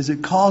is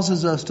it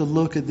causes us to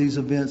look at these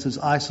events as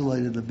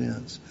isolated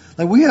events.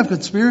 Like we have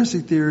conspiracy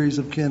theories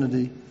of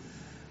Kennedy,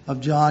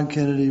 of John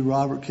Kennedy,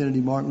 Robert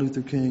Kennedy, Martin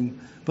Luther King,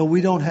 but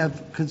we don't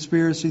have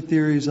conspiracy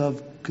theories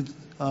of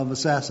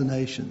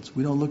assassinations.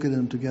 We don't look at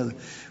them together.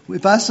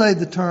 If I say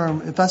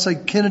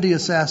Kennedy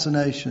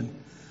assassination,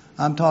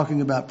 I'm talking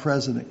about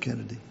President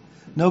Kennedy.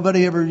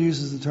 Nobody ever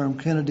uses the term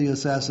Kennedy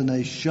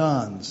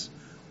assassinations,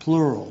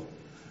 plural.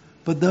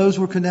 But those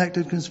were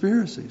connected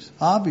conspiracies,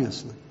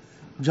 obviously.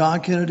 John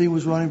Kennedy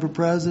was running for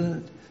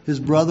president. His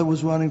brother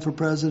was running for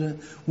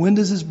president. When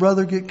does his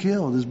brother get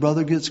killed? His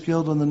brother gets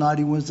killed on the night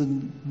he wins the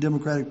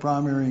Democratic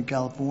primary in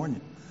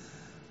California.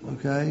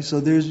 Okay,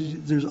 so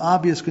there's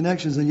obvious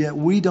connections, and yet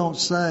we don't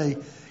say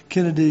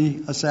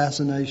Kennedy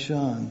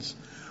assassinations.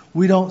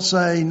 We don't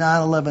say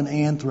 9/11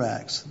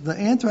 anthrax. The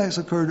anthrax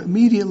occurred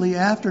immediately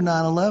after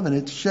 9/11.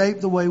 It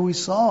shaped the way we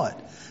saw it.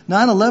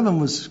 9/11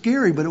 was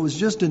scary, but it was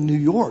just in New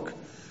York.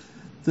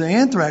 The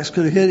anthrax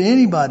could have hit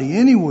anybody,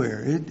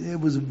 anywhere. It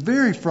was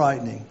very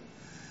frightening.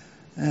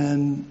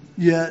 And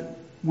yet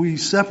we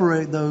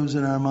separate those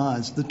in our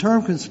minds. The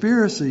term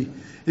conspiracy,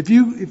 if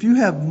you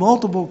have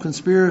multiple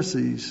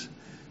conspiracies,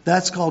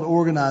 that's called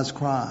organized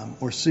crime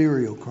or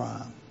serial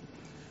crime.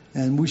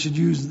 And we should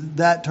use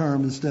that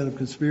term instead of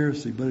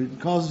conspiracy. But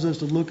it causes us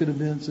to look at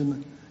events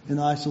in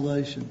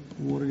isolation.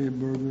 Watergate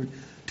burglary.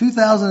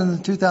 2000 and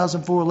the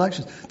 2004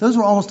 elections, those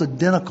were almost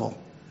identical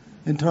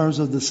in terms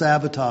of the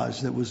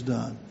sabotage that was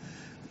done.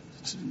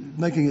 It's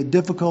making it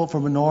difficult for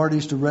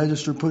minorities to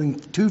register, putting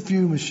too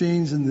few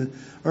machines in the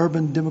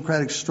urban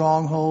Democratic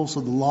strongholds,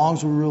 so the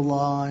lines were real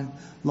long,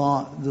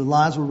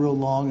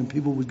 and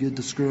people would get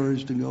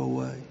discouraged and go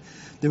away.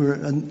 There were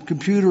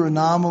computer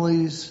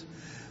anomalies.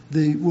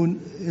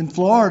 In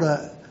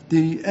Florida,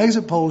 the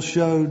exit polls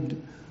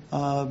showed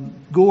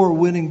Gore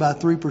winning by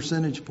 3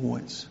 percentage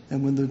points.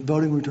 And when the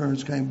voting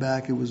returns came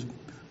back, it was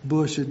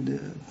Bush at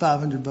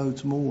 500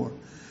 votes more.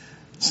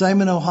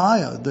 Same in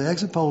Ohio. The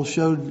exit polls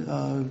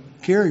showed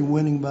Kerry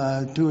winning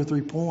by 2 or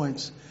 3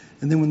 points.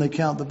 And then when they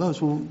count the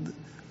votes, well,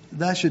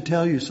 that should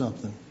tell you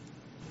something.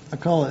 I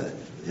call it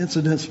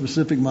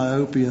incident-specific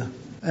myopia.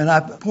 And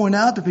I point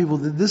out to people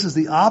that this is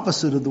the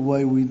opposite of the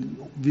way we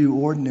view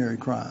ordinary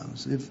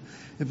crimes.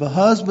 If a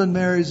husband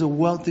marries a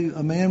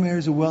man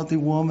marries a wealthy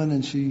woman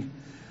and she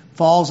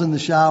falls in the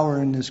shower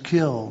and is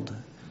killed,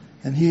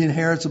 and he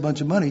inherits a bunch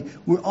of money,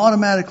 we're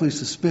automatically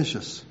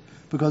suspicious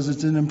because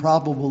it's an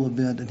improbable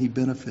event and he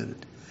benefited.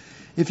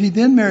 If he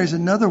then marries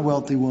another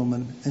wealthy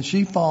woman and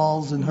she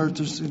falls and hurts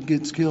herself and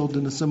gets killed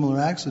in a similar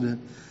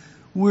accident,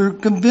 we're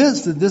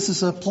convinced that this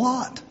is a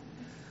plot.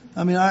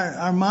 I mean,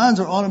 our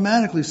minds are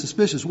automatically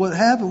suspicious. What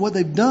happened, what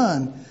they've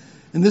done,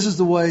 and this is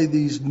the way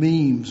these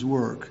memes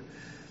work,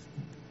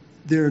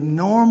 they're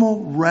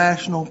normal,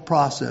 rational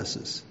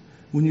processes.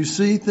 When you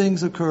see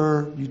things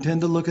occur, you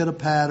tend to look at a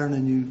pattern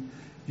and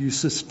you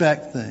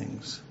suspect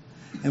things.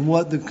 And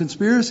what the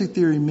conspiracy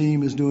theory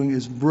meme is doing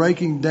is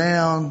breaking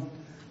down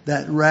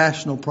that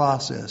rational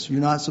process. You're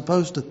not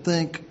supposed to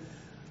think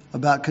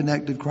about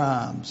connected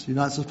crimes. You're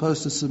not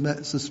supposed to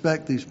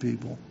suspect these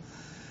people.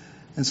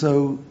 And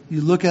so you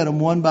look at them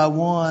one by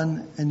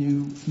one and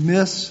you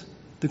miss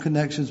the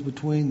connections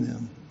between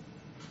them.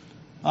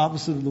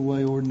 Opposite of the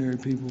way ordinary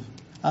people.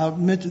 I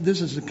mentioned,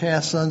 this is a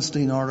Cass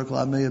Sunstein article,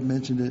 I may have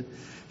mentioned it.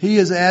 He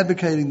is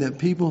advocating that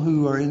people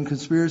who are in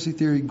conspiracy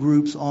theory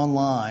groups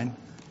online,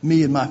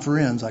 me and my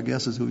friends, I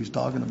guess is who he's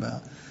talking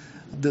about,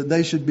 that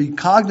they should be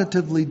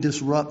cognitively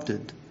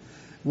disrupted.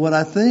 What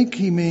I think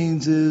he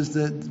means is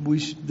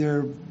that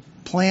they're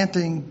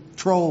planting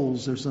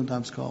trolls, they're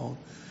sometimes called.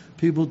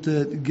 People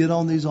to get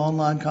on these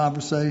online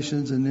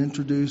conversations and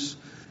introduce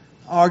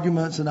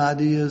arguments and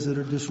ideas that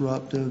are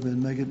disruptive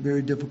and make it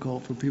very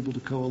difficult for people to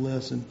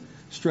coalesce and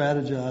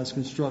strategize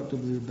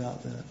constructively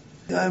about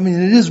that. I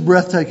mean, it is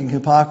breathtaking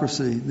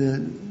hypocrisy,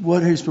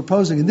 what he's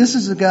proposing. And this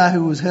is a guy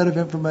who was head of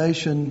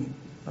information,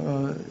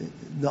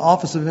 the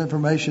Office of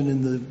Information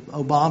in the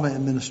Obama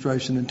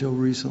administration until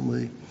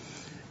recently.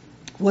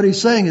 What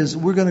he's saying is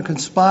we're going to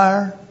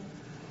conspire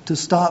to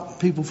stop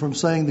people from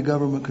saying the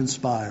government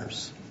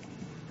conspires.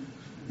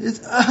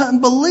 It's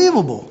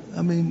unbelievable.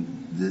 I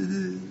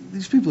mean,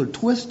 these people are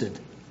twisted,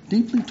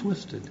 deeply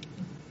twisted.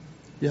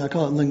 Yeah, I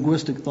call it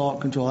linguistic thought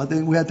control. I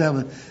think we have to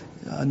have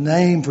a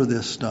name for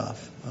this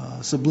stuff.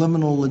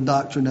 Subliminal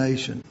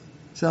indoctrination.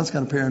 Sounds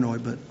kind of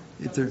paranoid, but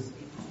if they're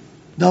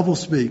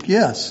doublespeak,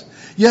 yes.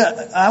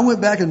 Yeah, I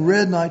went back and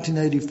read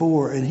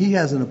 1984, and he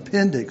has an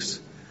appendix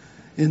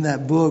in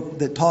that book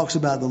that talks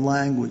about the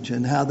language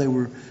and how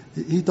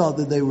he thought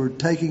that they were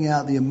taking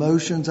out the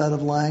emotions out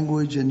of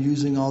language and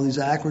using all these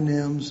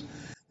acronyms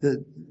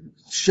that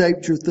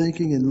shaped your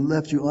thinking and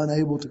left you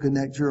unable to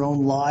connect your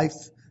own life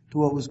to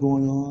what was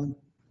going on.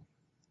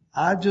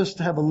 I just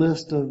have a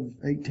list of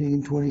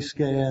 18, 20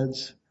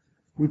 SCADs.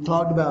 We've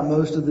talked about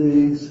most of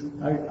these.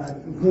 I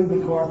include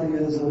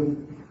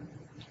McCarthyism,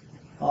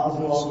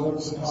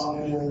 Oswald,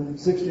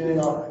 68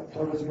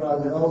 October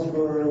surprise in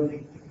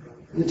Ellsberg,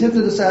 the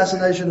attempted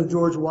assassination of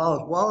George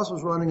Wallace. Wallace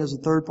was running as a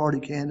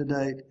third-party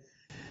candidate.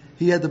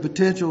 He had the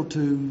potential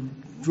to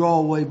draw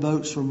away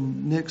votes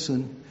from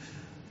Nixon.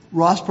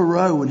 Ross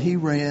Perot, when he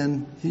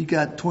ran, he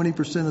got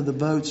 20% of the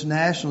votes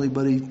nationally,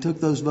 but he took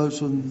those votes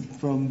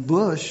from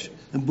Bush,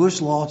 and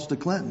Bush lost to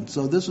Clinton.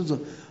 So this was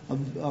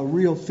a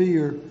real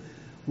fear.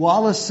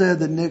 Wallace said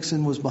that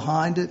Nixon was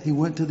behind it. He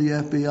went to the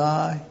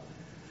FBI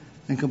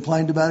and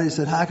complained about it. He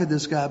said, how could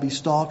this guy be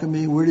stalking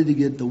me? Where did he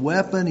get the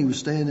weapon? He was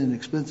staying in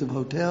expensive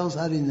hotels.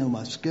 How did he know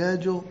my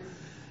schedule?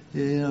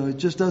 It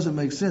just doesn't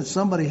make sense.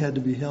 Somebody had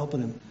to be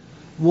helping him.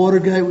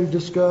 Watergate we've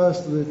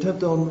discussed, the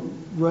attempt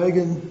on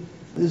Reagan.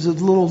 It's a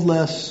little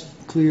less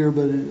clear,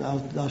 but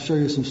I'll show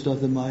you some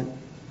stuff that might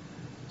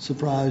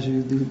surprise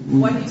you.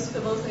 Why do you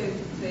suppose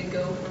they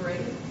go for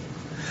Reagan?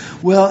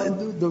 Well,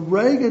 the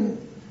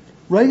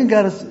Reagan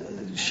got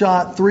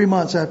shot 3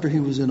 months after he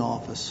was in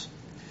office.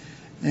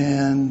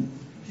 And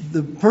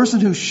the person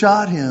who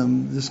shot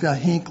him, this guy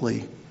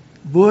Hinckley,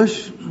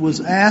 Bush was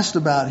asked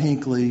about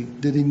Hinckley.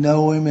 Did he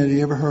know him? Had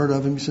he ever heard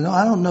of him? He said, no,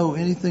 I don't know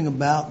anything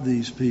about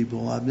these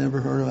people. I've never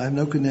heard of them. I have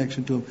no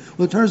connection to them.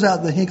 Well, it turns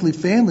out the Hinckley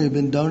family had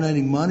been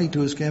donating money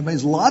to his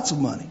campaigns, lots of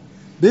money,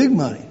 big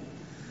money.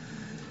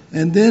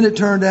 And then it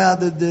turned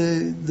out that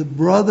the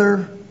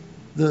brother,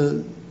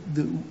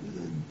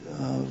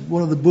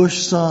 one of the Bush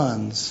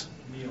sons,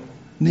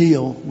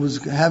 Neil,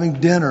 was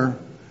having dinner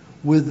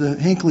with the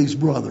Hinckley's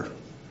brother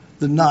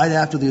the night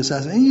after the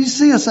assassination. And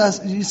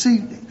you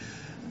see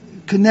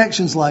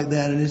connections like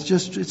that, and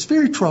it's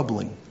very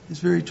troubling. It's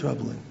very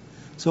troubling.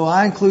 So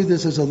I include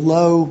this as a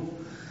low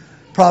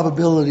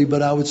probability,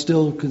 but I would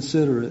still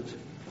consider it.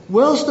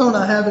 Wellstone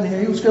I have in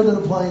here. He was killed in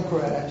a plane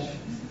crash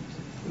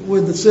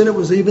when the Senate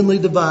was evenly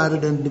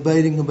divided and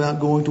debating about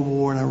going to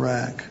war in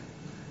Iraq.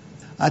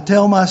 I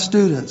tell my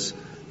students,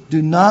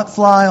 do not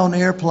fly on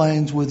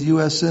airplanes with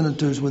U.S.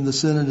 senators when the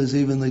Senate is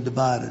evenly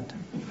divided.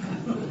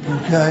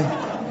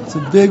 Okay? It's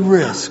a big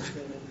risk.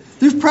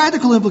 There's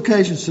practical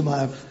implications to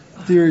my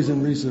theories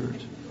and research.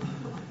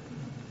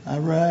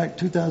 Iraq,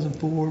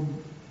 2004.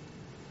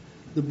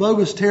 The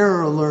bogus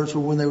terror alerts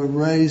were when they would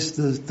raise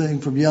the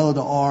thing from yellow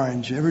to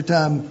orange. Every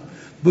time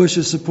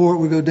Bush's support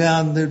would go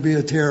down, there'd be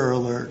a terror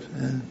alert.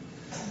 And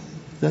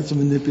that's a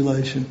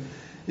manipulation.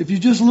 If you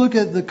just look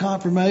at the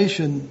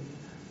confirmation,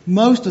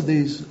 most of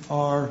these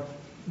are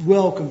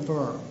well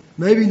confirmed.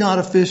 Maybe not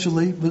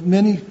officially, but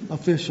many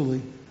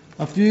officially.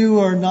 A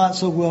few are not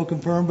so well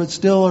confirmed, but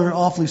still are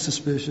awfully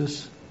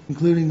suspicious,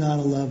 including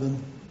 9/11.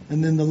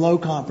 And then the low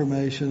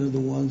confirmation are the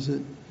ones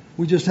that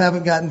we just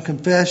haven't gotten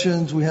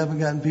confessions, we haven't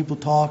gotten people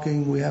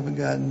talking, we haven't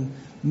gotten,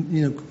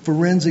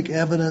 forensic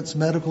evidence,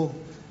 medical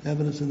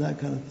evidence, and that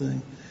kind of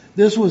thing.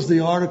 This was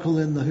the article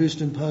in the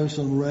Houston Post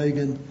on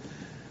Reagan,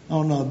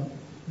 on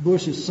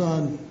Bush's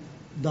son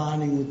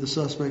dining with the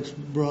suspect's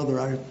brother.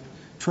 I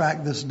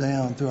tracked this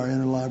down through our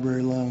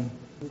interlibrary loan.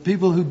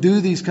 People who do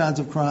these kinds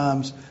of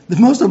crimes,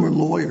 most of them are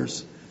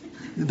lawyers.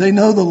 They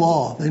know the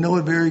law. They know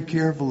it very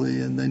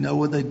carefully, and they know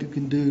what they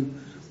can do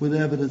with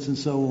evidence and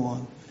so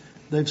on.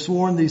 They've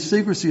sworn these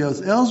secrecy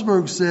oaths.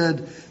 Ellsberg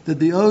said that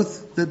the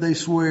oath that they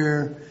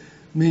swear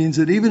means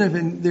that even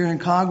if they're in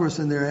Congress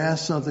and they're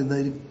asked something,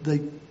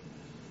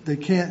 they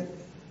can't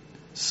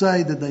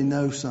say that they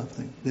know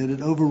something, that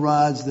it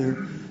overrides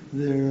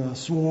their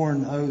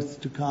sworn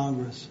oath to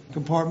Congress.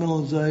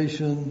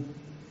 Compartmentalization,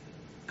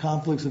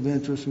 conflicts of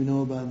interest, we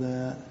know about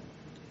that.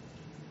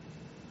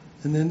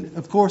 And then,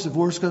 of course, if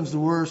worse comes to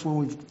worse, when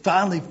we've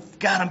finally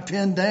got them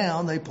pinned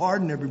down, they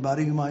pardon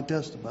everybody who might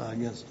testify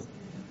against them.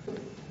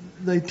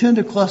 They tend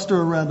to cluster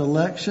around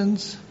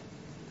elections.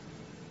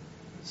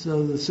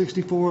 So the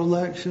 64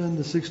 election,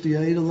 the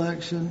 68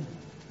 election,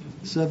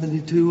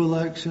 72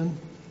 election,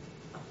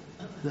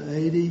 the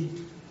 80,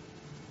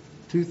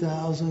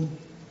 2000,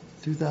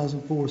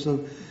 2004. So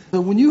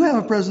when you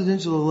have a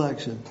presidential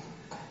election,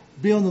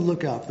 be on the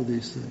lookout for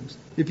these things.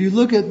 If you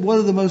look at what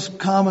are the most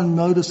common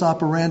modus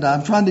operandi,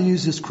 I'm trying to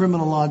use this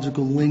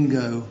criminological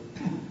lingo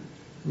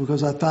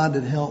because I find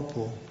it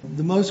helpful.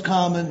 The most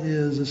common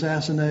is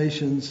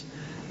assassinations,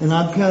 and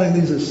I'm counting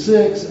these as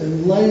 6.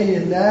 And Leahy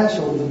and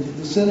Daschle,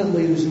 the Senate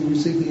leaders who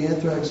received the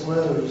anthrax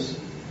letters,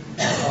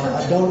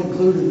 I don't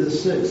include in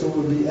this 6, so it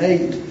would be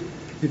 8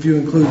 if you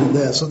included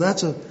that. So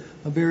that's a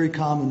very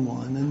common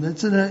one, and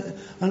it's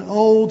an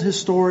old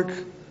historic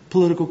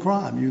political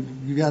crime.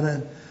 You got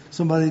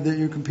somebody that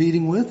you're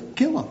competing with,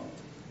 kill them.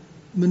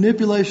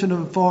 Manipulation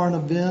of foreign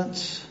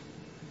events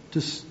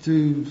to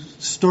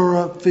stir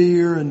up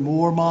fear and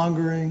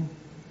warmongering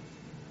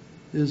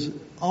is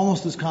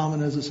almost as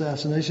common as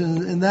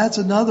assassination. And that's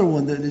another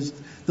one that is,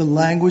 the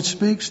language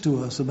speaks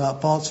to us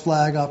about false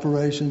flag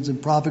operations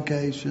and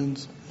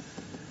provocations,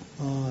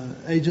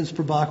 agents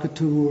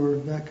provocateur,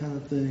 that kind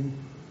of thing.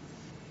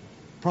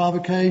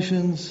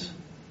 Provocations,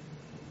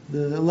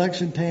 the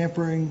election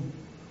tampering,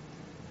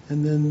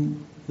 and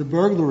then the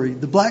burglary.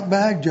 The black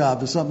bag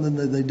job is something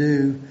that they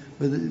do,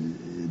 but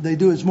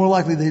it's more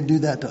likely they do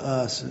that to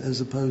us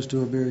as opposed to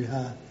a very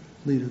high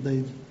leader.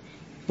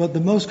 But the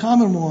most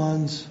common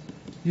ones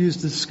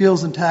use the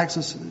skills and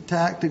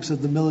tactics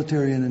of the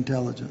military and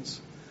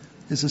intelligence.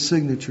 It's a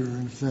signature,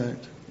 in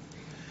effect.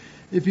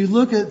 If you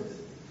look at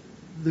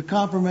the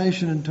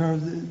confirmation in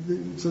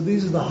terms, so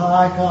these are the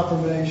high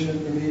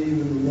confirmation, the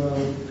medium, and the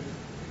low.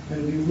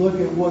 And if you look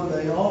at what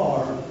they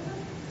are,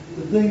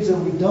 the things that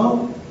we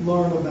don't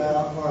learn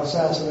about are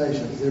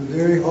assassinations. They're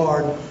very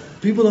hard.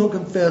 People don't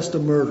confess to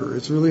murder.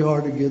 It's really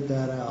hard to get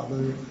that out.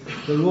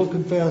 They will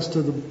confess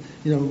to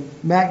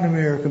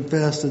McNamara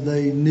confessed that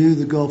they knew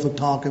the Gulf of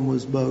Tonkin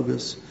was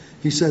bogus.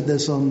 He said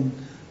this on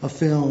a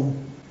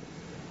film.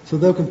 So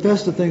they'll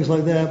confess to things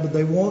like that, but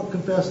they won't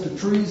confess to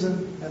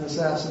treason and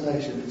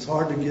assassination. It's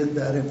hard to get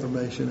that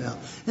information out.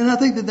 And I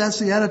think that that's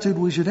the attitude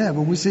we should have.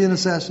 When we see an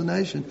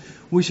assassination,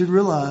 we should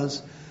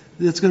realize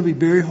that it's going to be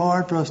very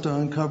hard for us to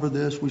uncover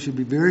this. We should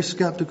be very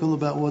skeptical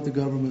about what the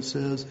government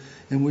says,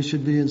 and we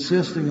should be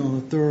insisting on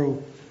a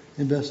thorough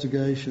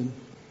investigation.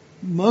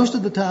 Most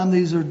of the time,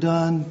 these are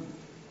done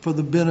for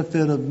the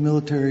benefit of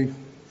military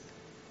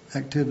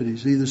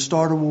activities. Either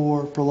start a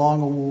war,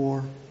 prolong a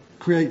war,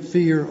 create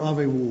fear of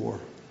a war.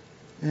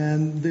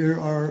 And there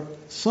are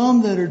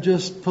some that are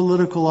just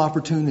political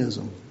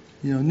opportunism.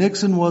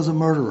 Nixon was a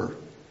murderer,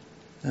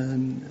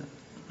 and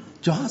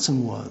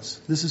Johnson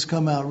was. This has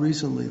come out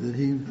recently that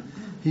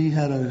he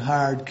had a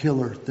hired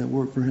killer that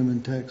worked for him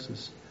in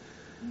Texas.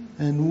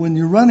 And when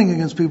you're running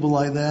against people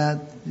like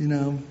that,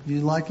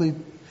 you likely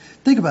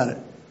think about it.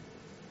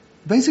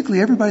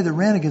 Basically, everybody that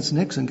ran against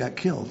Nixon got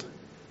killed.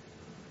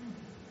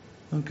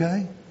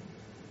 Okay?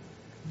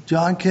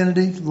 John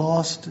Kennedy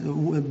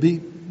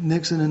beat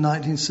Nixon in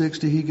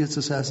 1960. He gets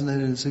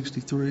assassinated in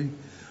 1963.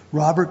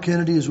 Robert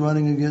Kennedy is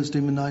running against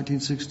him in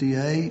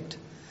 1968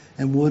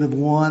 and would have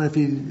won if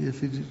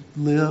he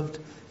lived.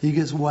 He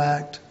gets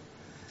whacked.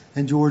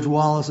 And George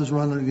Wallace is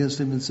running against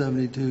him in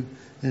 1972,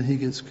 and he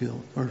gets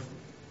killed or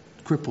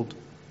crippled.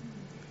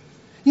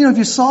 If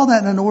you saw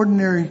that in an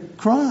ordinary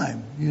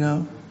crime,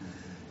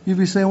 you'd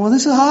be saying, well,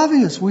 this is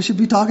obvious. We should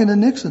be talking to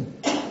Nixon.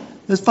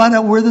 Let's find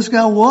out where this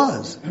guy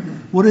was.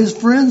 What do his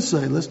friends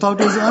say? Let's talk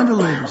to his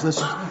underlings.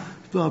 Let's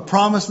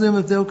promise them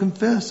if they'll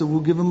confess that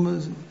we'll give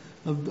them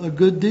a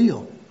good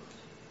deal.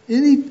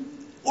 Any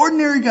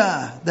ordinary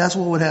guy, that's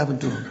what would happen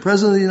to him.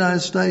 President of the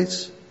United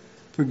States,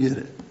 forget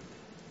it.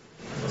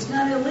 It's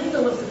not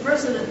illegal if the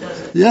president does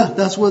it. Yeah,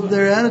 that's what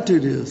their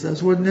attitude is.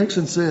 That's what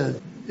Nixon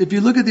said. If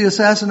you look at the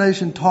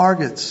assassination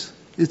targets,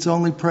 it's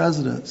only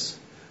presidents.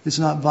 It's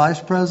not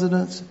vice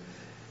presidents.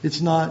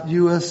 It's not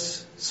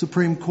U.S.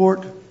 Supreme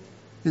Court,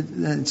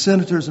 and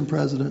senators and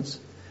presidents.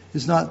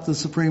 It's not the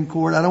Supreme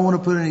Court. I don't want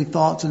to put any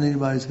thoughts in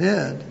anybody's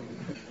head.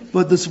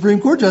 But the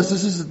Supreme Court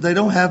justices, they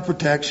don't have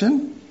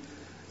protection.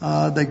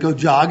 They go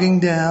jogging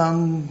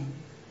down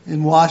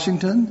in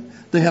Washington.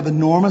 They have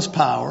enormous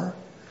power.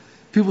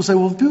 People say,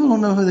 well, people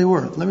don't know who they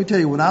were. Let me tell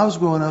you, when I was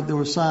growing up, there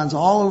were signs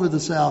all over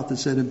the South that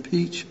said,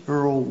 impeach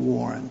Earl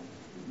Warren.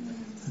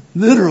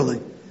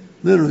 Literally.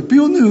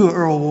 People knew who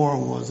Earl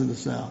Warren was in the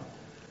South.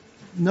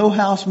 No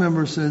House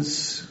member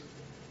since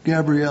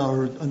Gabrielle,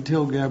 or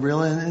until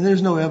Gabrielle, and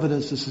there's no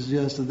evidence to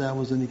suggest that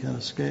was any kind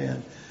of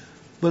SCAD.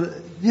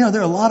 But, there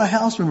are a lot of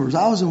House members.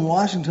 I was in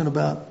Washington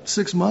about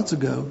 6 months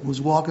ago, was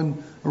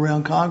walking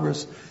around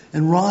Congress,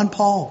 and Ron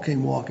Paul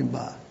came walking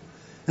by.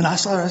 And I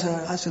saw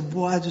her, I said,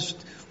 boy,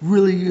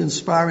 really you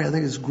inspire me. I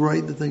think it's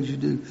great, the things you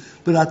do.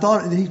 But I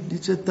thought, he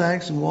said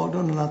thanks and walked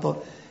on, and I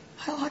thought,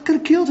 I could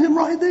have killed him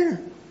right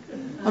there.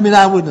 I mean,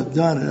 I wouldn't have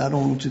done it. I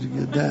don't want you to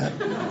get that.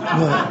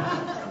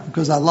 But,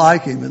 because I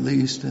like him, at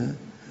least.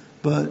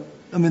 But,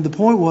 the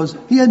point was,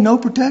 he had no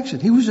protection.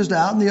 He was just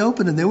out in the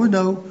open, and there were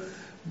no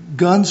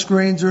gun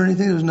screens or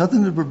anything. There was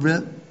nothing to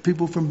prevent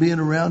people from being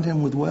around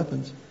him with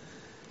weapons.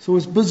 So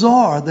it's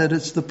bizarre that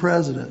it's the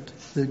president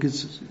that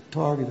gets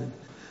targeted.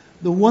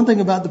 The one thing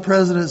about the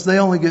presidents, they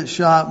only get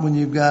shot when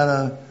you've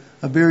got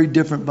a very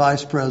different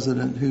vice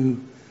president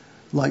who,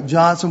 like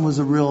Johnson was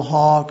a real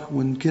hawk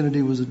when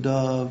Kennedy was a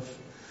dove.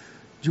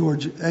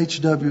 George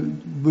H.W.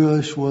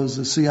 Bush was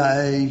a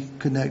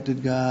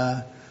CIA-connected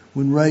guy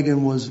when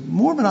Reagan was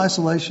more of an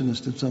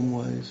isolationist in some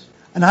ways.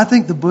 And I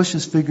think the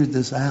Bushes figured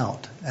this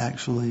out,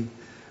 actually.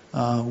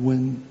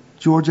 When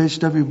George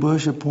H.W.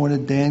 Bush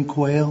appointed Dan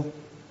Quayle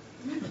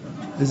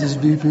as his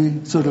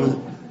VP, sort of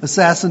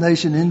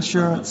assassination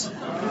insurance.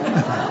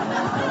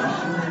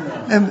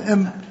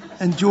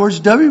 and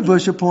George W.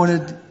 Bush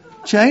appointed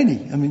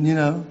Cheney.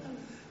 are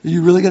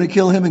you really going to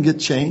kill him and get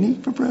Cheney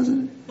for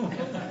president?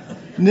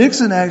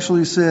 Nixon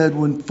actually said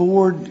when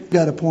Ford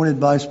got appointed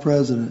vice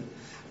president,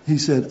 he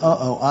said,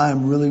 I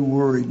am really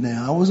worried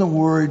now. I wasn't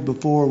worried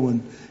before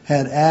when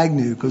had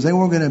Agnew, because they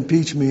weren't going to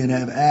impeach me and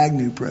have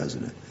Agnew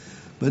president.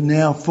 But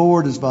now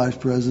Ford is vice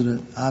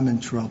president, I'm in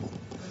trouble.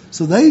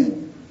 So they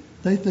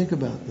think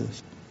about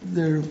this.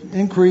 They're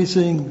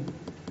increasing,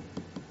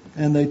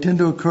 and they tend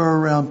to occur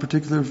around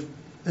particular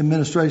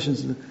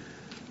administrations.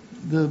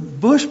 The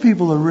Bush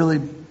people are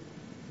really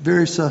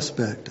very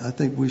suspect. I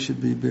think we should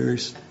be very,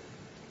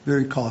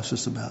 very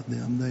cautious about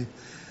them. There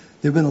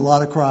have been a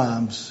lot of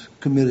crimes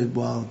committed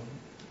while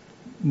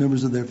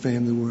members of their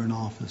family were in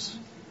office.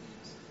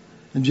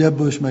 And Jeb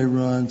Bush may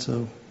run,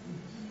 so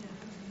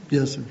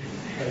yes, sir.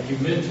 You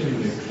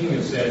mentioned the King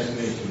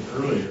assassination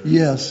earlier.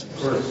 Yes. Of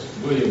course,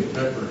 William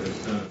Pepper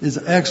has done. It's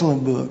an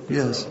excellent book.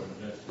 Yes.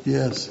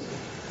 Yes.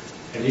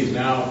 And he's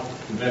now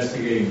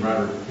investigating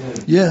Robert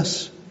Kennedy.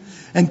 Yes.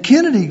 And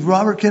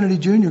Robert Kennedy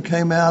Jr.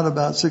 came out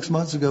about 6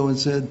 months ago and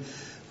said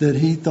that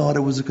he thought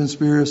it was a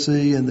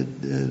conspiracy, and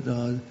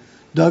that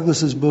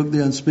Douglas's book,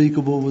 The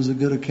Unspeakable, was a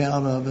good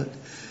account of it.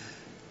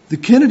 The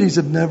Kennedys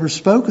have never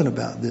spoken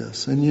about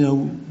this. And,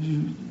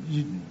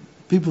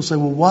 people say,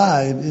 well,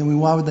 why?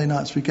 Why would they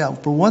not speak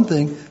out? For one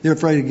thing, they're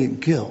afraid of getting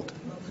killed.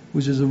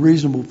 which is a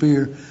reasonable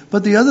fear.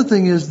 But the other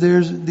thing is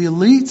there's the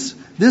elites.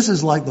 This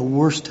is like the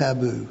worst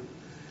taboo.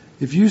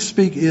 If you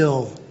speak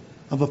ill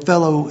of a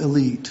fellow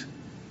elite,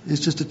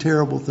 it's just a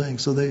terrible thing.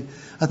 So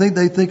I think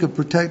they think of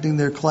protecting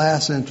their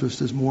class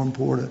interest as more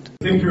important.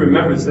 The thing to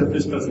remember is that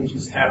this doesn't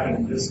just happen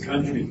in this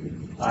country.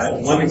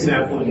 One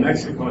example, in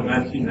Mexico in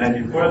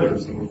 1994, there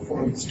was a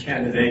reformist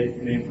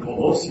candidate named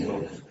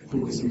Colosio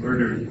who was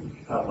murdered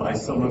by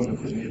someone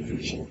within the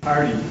official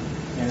party,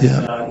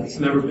 and it's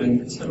never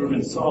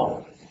been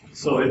solved.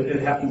 So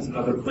it happens in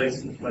other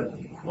places. But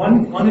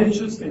one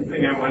interesting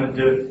thing I wanted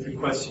to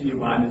question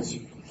you on is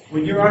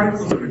when your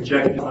articles are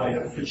rejected by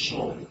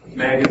official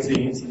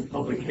magazines and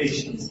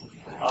publications,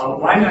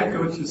 why not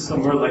go to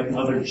somewhere like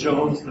Mother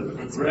Jones, the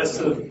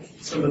Progressive,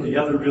 some of the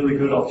other really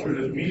good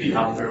alternative media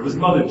out there? It was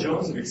Mother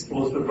Jones that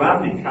exposed the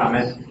Romney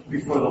comment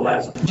before the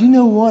last. Do you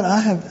know what?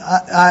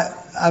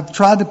 I've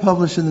tried to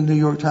publish in the New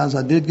York Times.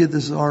 I did get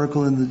this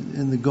article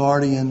in the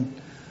Guardian,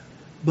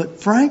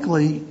 but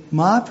frankly,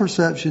 my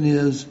perception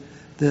is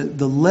that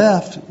the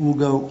left will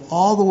go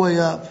all the way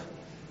up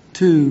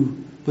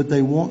to, but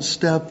they won't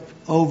step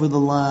over the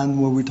line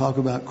where we talk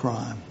about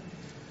crime.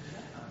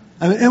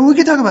 I mean, and we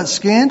can talk about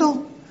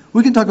scandal,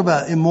 we can talk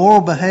about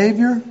immoral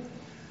behavior,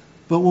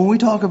 but when we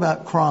talk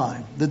about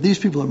crime, that these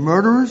people are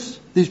murderers,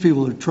 these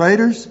people are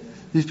traitors,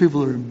 these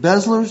people are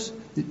embezzlers,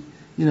 we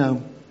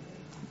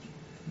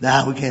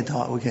can't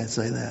talk, we can't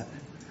say that.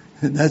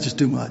 That's just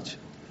too much.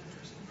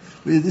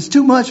 It's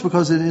too much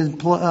because it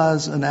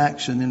implies an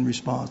action in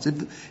response.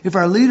 If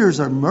our leaders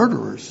are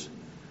murderers,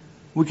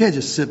 we can't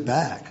just sit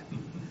back.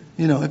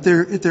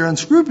 If they're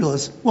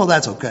unscrupulous, well,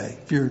 that's okay.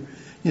 If you're,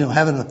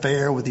 having an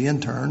affair with the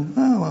intern,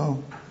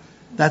 well,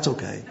 that's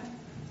okay.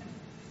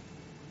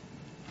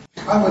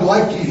 I would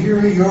like to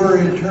hear your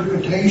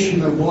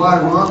interpretation of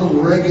why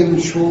Ronald Reagan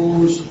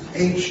chose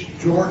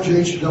George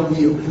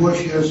H.W.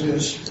 Bush as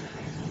his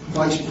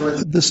vice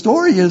president. The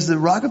story is that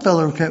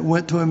Rockefeller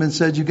went to him and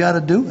said, "You got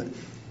to do it.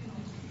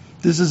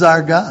 This is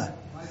our guy."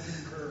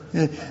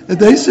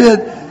 They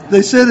said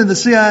in the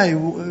CIA,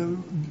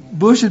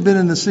 Bush had been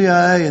in the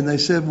CIA, and they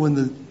said when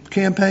the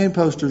campaign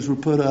posters were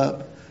put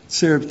up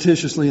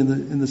surreptitiously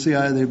in the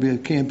CIA, there'd be a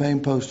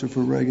campaign poster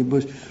for Reagan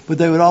Bush, but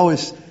they would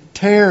always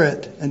tear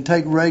it and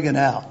take Reagan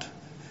out.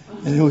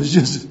 And it was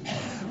just,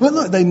 but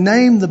look, they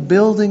named the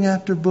building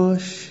after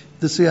Bush,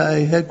 the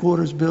CIA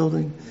headquarters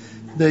building.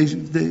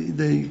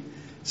 They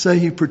say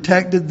he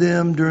protected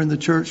them during the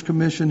Church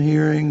Commission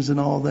hearings and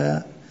all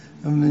that.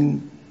 I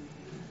mean,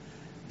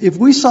 if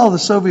we saw the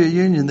Soviet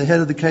Union, the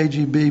head of the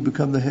KGB,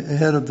 become the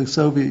head of the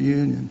Soviet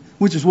Union,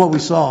 which is what we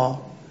saw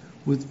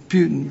with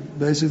Putin,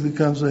 basically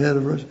comes the head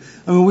of Russia,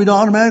 I mean, we'd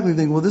automatically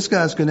think, well, this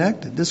guy's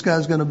connected. This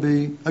guy's going to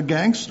be a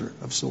gangster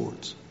of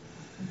sorts.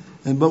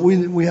 But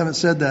we haven't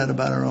said that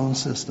about our own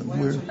system.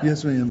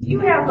 Yes, ma'am.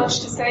 You have much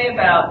to say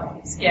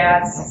about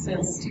SCADs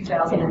since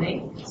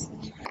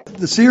 2008.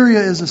 The Syria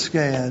is a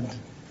SCAD,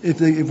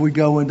 if we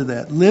go into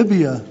that.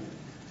 Libya,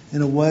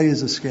 in a way,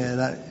 is a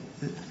SCAD.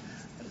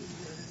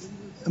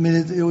 I mean,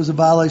 it was a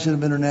violation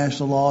of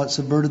international law. It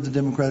subverted the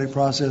democratic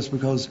process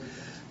because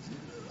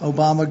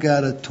Obama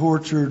got a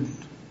tortured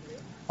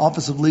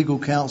Office of Legal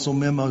Counsel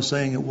memo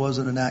saying it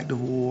wasn't an act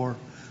of war.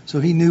 So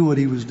he knew what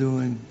he was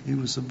doing. He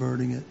was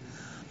subverting it.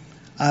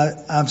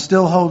 I'm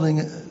still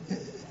holding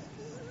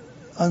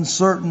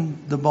uncertain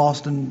the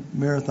Boston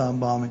Marathon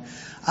bombing.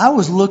 I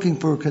was looking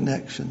for a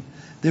connection.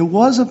 There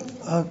was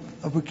a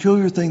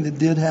peculiar thing that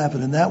did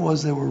happen, and that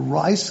was there were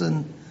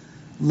ricin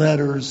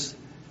letters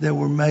that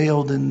were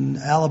mailed in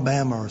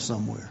Alabama or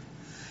somewhere.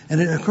 And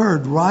it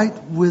occurred right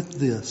with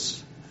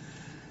this.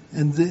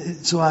 And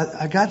so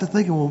I got to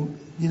thinking, well,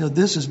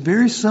 this is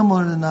very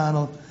similar to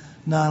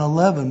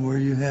 9/11, where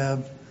you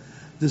have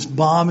this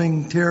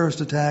bombing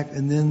terrorist attack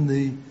and then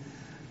the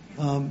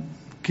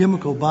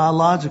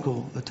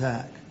biological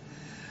attack.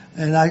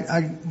 And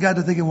I got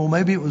to thinking, well,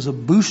 maybe it was a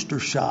booster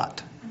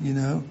shot,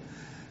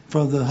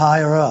 from the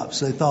higher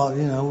ups. They thought,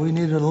 we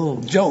needed a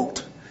little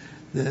jolt.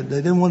 They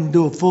didn't want to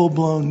do a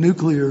full-blown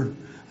nuclear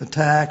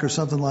attack or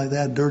something like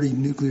that, dirty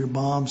nuclear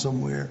bomb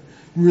somewhere,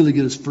 really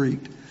get us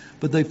freaked.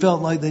 But they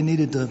felt like they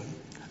needed to.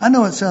 I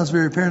know it sounds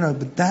very paranoid,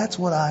 but that's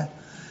what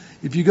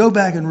if you go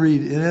back and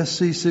read in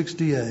SC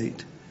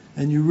 68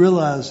 and you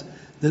realize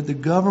that the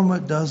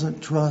government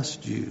doesn't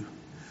trust you,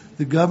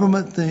 the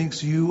government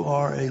thinks you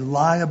are a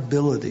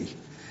liability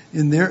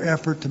in their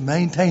effort to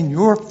maintain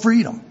your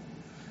freedom,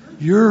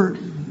 your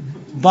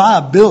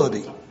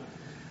viability.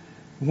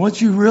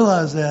 Once you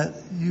realize that,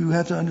 you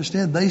have to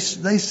understand they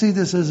see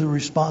this as a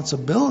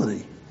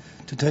responsibility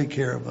to take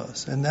care of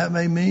us, and that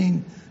may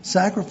mean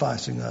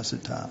sacrificing us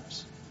at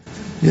times.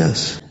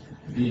 Yes.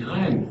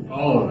 Behind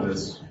all of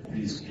this,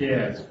 these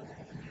SCADs,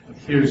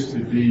 appears to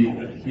be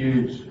a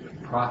huge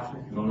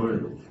profit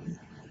motive,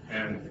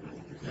 and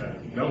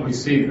don't we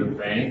see the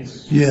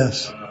banks?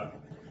 Yes.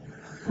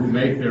 Who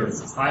make their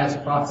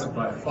highest profit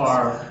by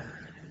far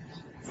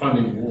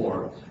funding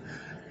war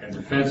and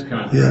defense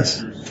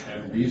contractors, yes.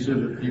 And these are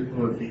the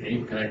people at the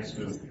apex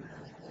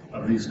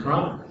of these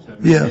crimes.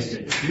 And they yes.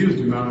 make a huge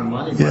amount of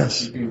money by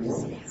keeping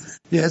war.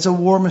 Yeah, it's a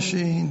war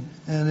machine,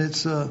 and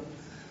it's a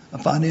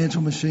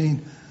financial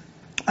machine.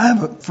 I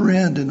have a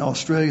friend in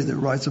Australia that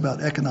writes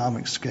about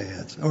economic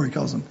SCADs, or he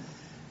calls them,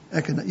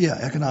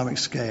 economic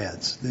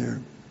SCADs. They're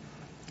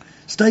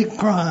state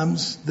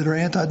crimes that are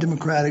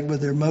anti-democratic,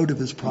 but their motive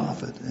is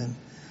profit.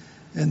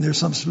 And there's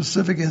some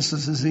specific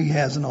instances he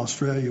has in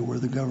Australia where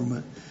the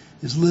government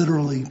is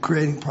literally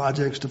creating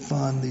projects to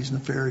fund these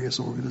nefarious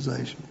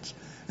organizations,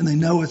 and they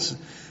know it's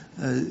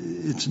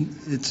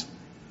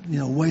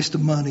waste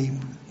of money.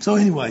 So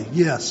anyway,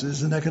 yes,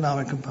 there's an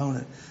economic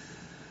component.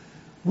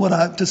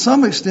 To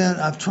some extent,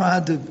 I try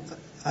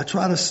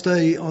to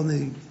stay on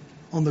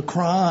the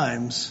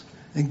crimes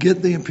and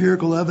get the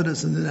empirical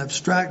evidence, and then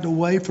abstract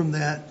away from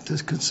that to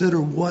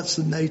consider what's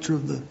the nature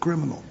of the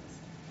criminal.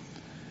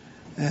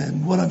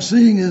 And what I'm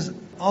seeing is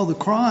all the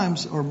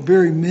crimes, or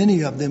very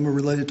many of them, are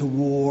related to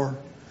war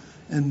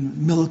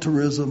and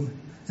militarism,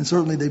 and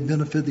certainly they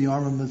benefit the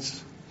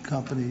armaments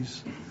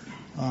companies,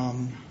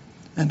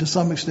 and to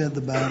some extent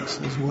the banks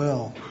as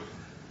well.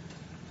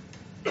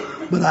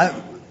 But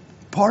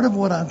part of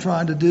what I'm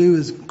trying to do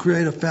is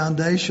create a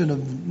foundation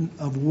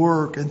of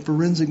work and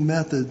forensic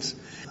methods.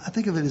 I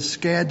think of it as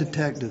SCAD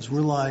detectives.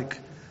 We're like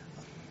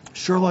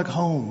Sherlock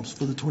Holmes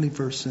for the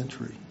 21st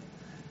century.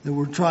 That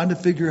we're trying to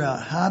figure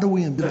out, how do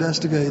we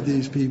investigate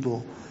these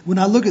people? When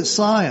I look at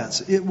science,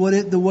 the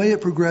way it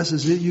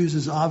progresses, it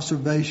uses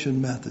observation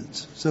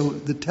methods. So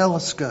the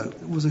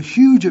telescope was a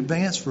huge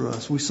advance for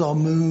us. We saw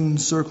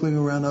moons circling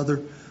around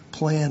other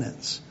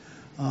planets.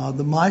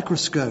 The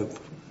microscope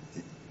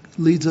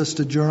leads us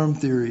to germ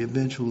theory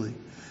eventually.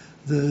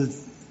 The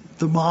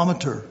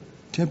thermometer,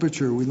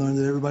 temperature, we learned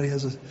that everybody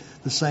has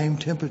the same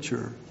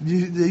temperature. They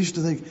used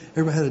to think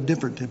everybody had a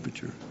different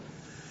temperature.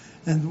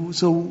 And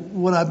so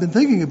what I've been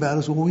thinking about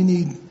is, we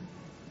need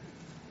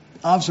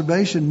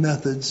observation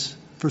methods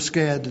for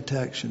SCAD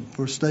detection,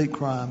 for state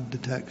crime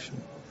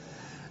detection.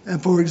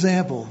 And for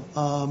example,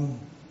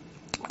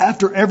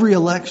 after every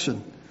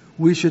election,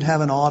 we should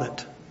have an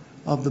audit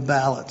of the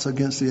ballots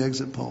against the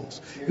exit polls.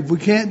 If we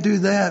can't do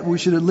that, we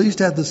should at least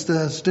have the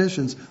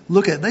statisticians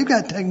look at it. They've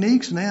got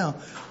techniques now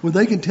where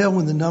they can tell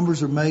when the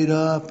numbers are made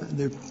up.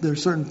 There are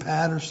certain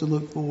patterns to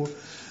look for.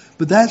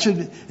 But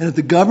and if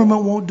the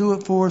government won't do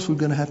it for us, we're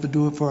going to have to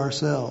do it for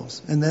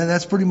ourselves. And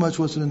that's pretty much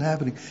what's been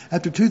happening.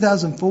 After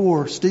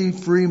 2004, Steve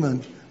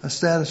Freeman, a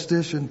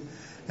statistician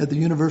at the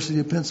University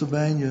of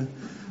Pennsylvania,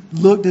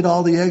 looked at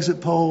all the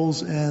exit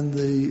polls and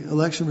the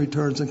election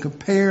returns and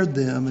compared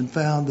them, and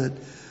found that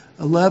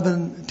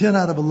 10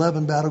 out of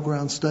 11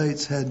 battleground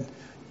states had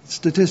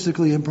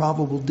statistically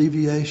improbable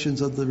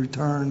deviations of the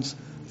returns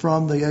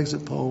from the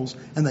exit polls,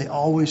 and they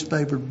always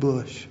favored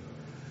Bush.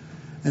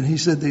 And he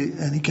said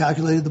and he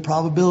calculated the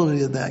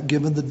probability of that,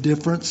 given the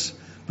difference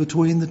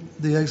between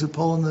the exit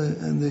poll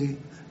and the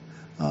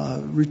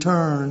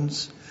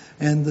returns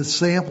and the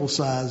sample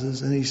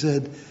sizes. And he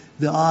said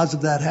the odds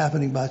of that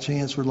happening by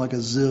chance were like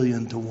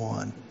 1,000,000 to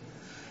 1.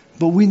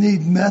 But we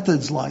need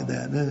methods like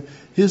that.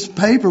 His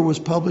paper was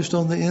published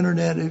on the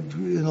internet,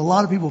 and a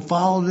lot of people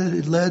followed it.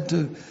 It led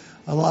to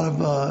a lot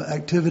of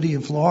activity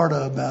in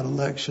Florida about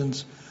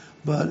elections.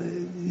 But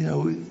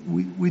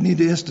we need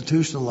to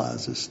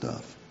institutionalize this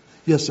stuff.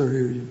 Yes, sir,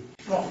 hear you.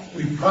 Well,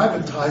 we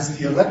privatized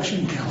the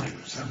election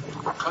counters.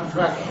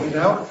 Contracted it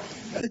out.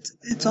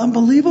 It's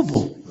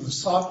unbelievable. The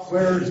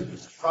software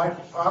is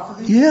private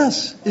property.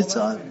 Yes,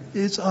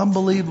 it's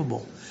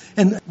unbelievable.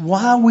 And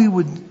why we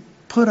would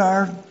put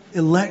our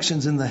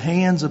elections in the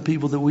hands of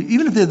people that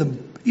even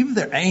if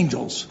they're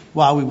angels,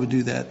 why we would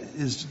do that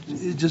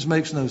it just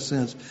makes no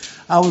sense.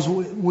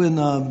 When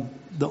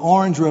the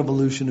Orange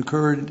Revolution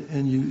occurred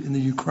in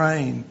the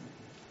Ukraine,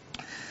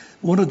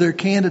 one of their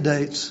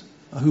candidates,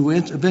 who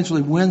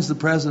eventually wins the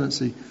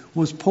presidency,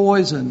 was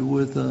poisoned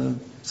with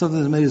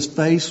something that made his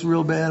face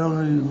real bad. I don't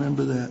know if you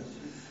remember that.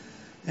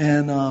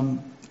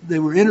 And they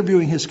were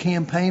interviewing his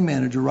campaign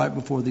manager right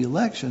before the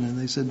election, and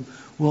they said,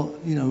 well,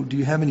 do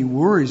you have any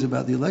worries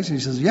about the election?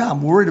 He says, yeah,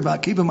 I'm worried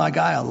about keeping my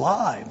guy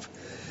alive.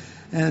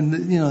 And,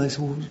 they said,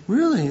 well,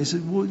 really? He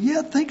said, well,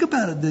 yeah, think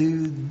about it.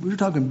 We're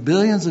talking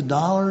billions of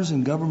dollars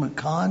in government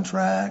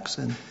contracts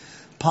and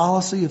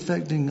policy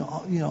affecting,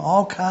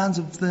 all kinds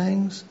of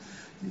things.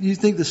 You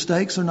think the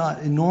stakes are not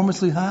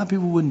enormously high?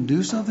 People wouldn't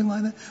do something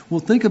like that?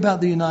 Well, think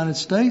about the United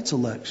States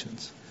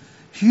elections.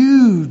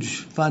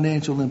 Huge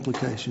financial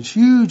implications,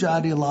 huge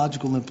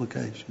ideological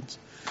implications.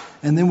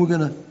 And then we're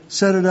going to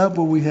set it up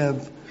where we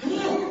have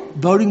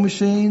voting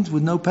machines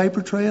with no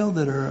paper trail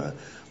that are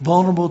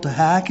vulnerable to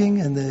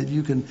hacking, and that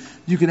you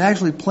can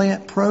actually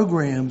plant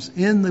programs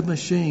in the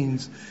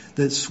machines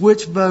that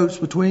switch votes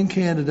between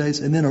candidates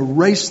and then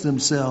erase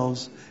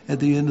themselves at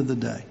the end of the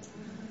day.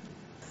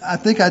 I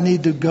think I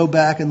need to go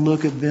back and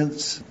look at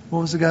Vince.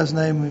 What was the guy's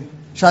name?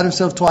 He shot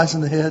himself twice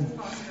in the head.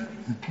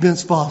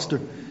 Vince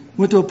Foster.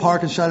 Went to a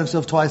park and shot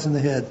himself twice in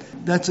the head.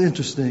 That's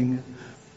interesting.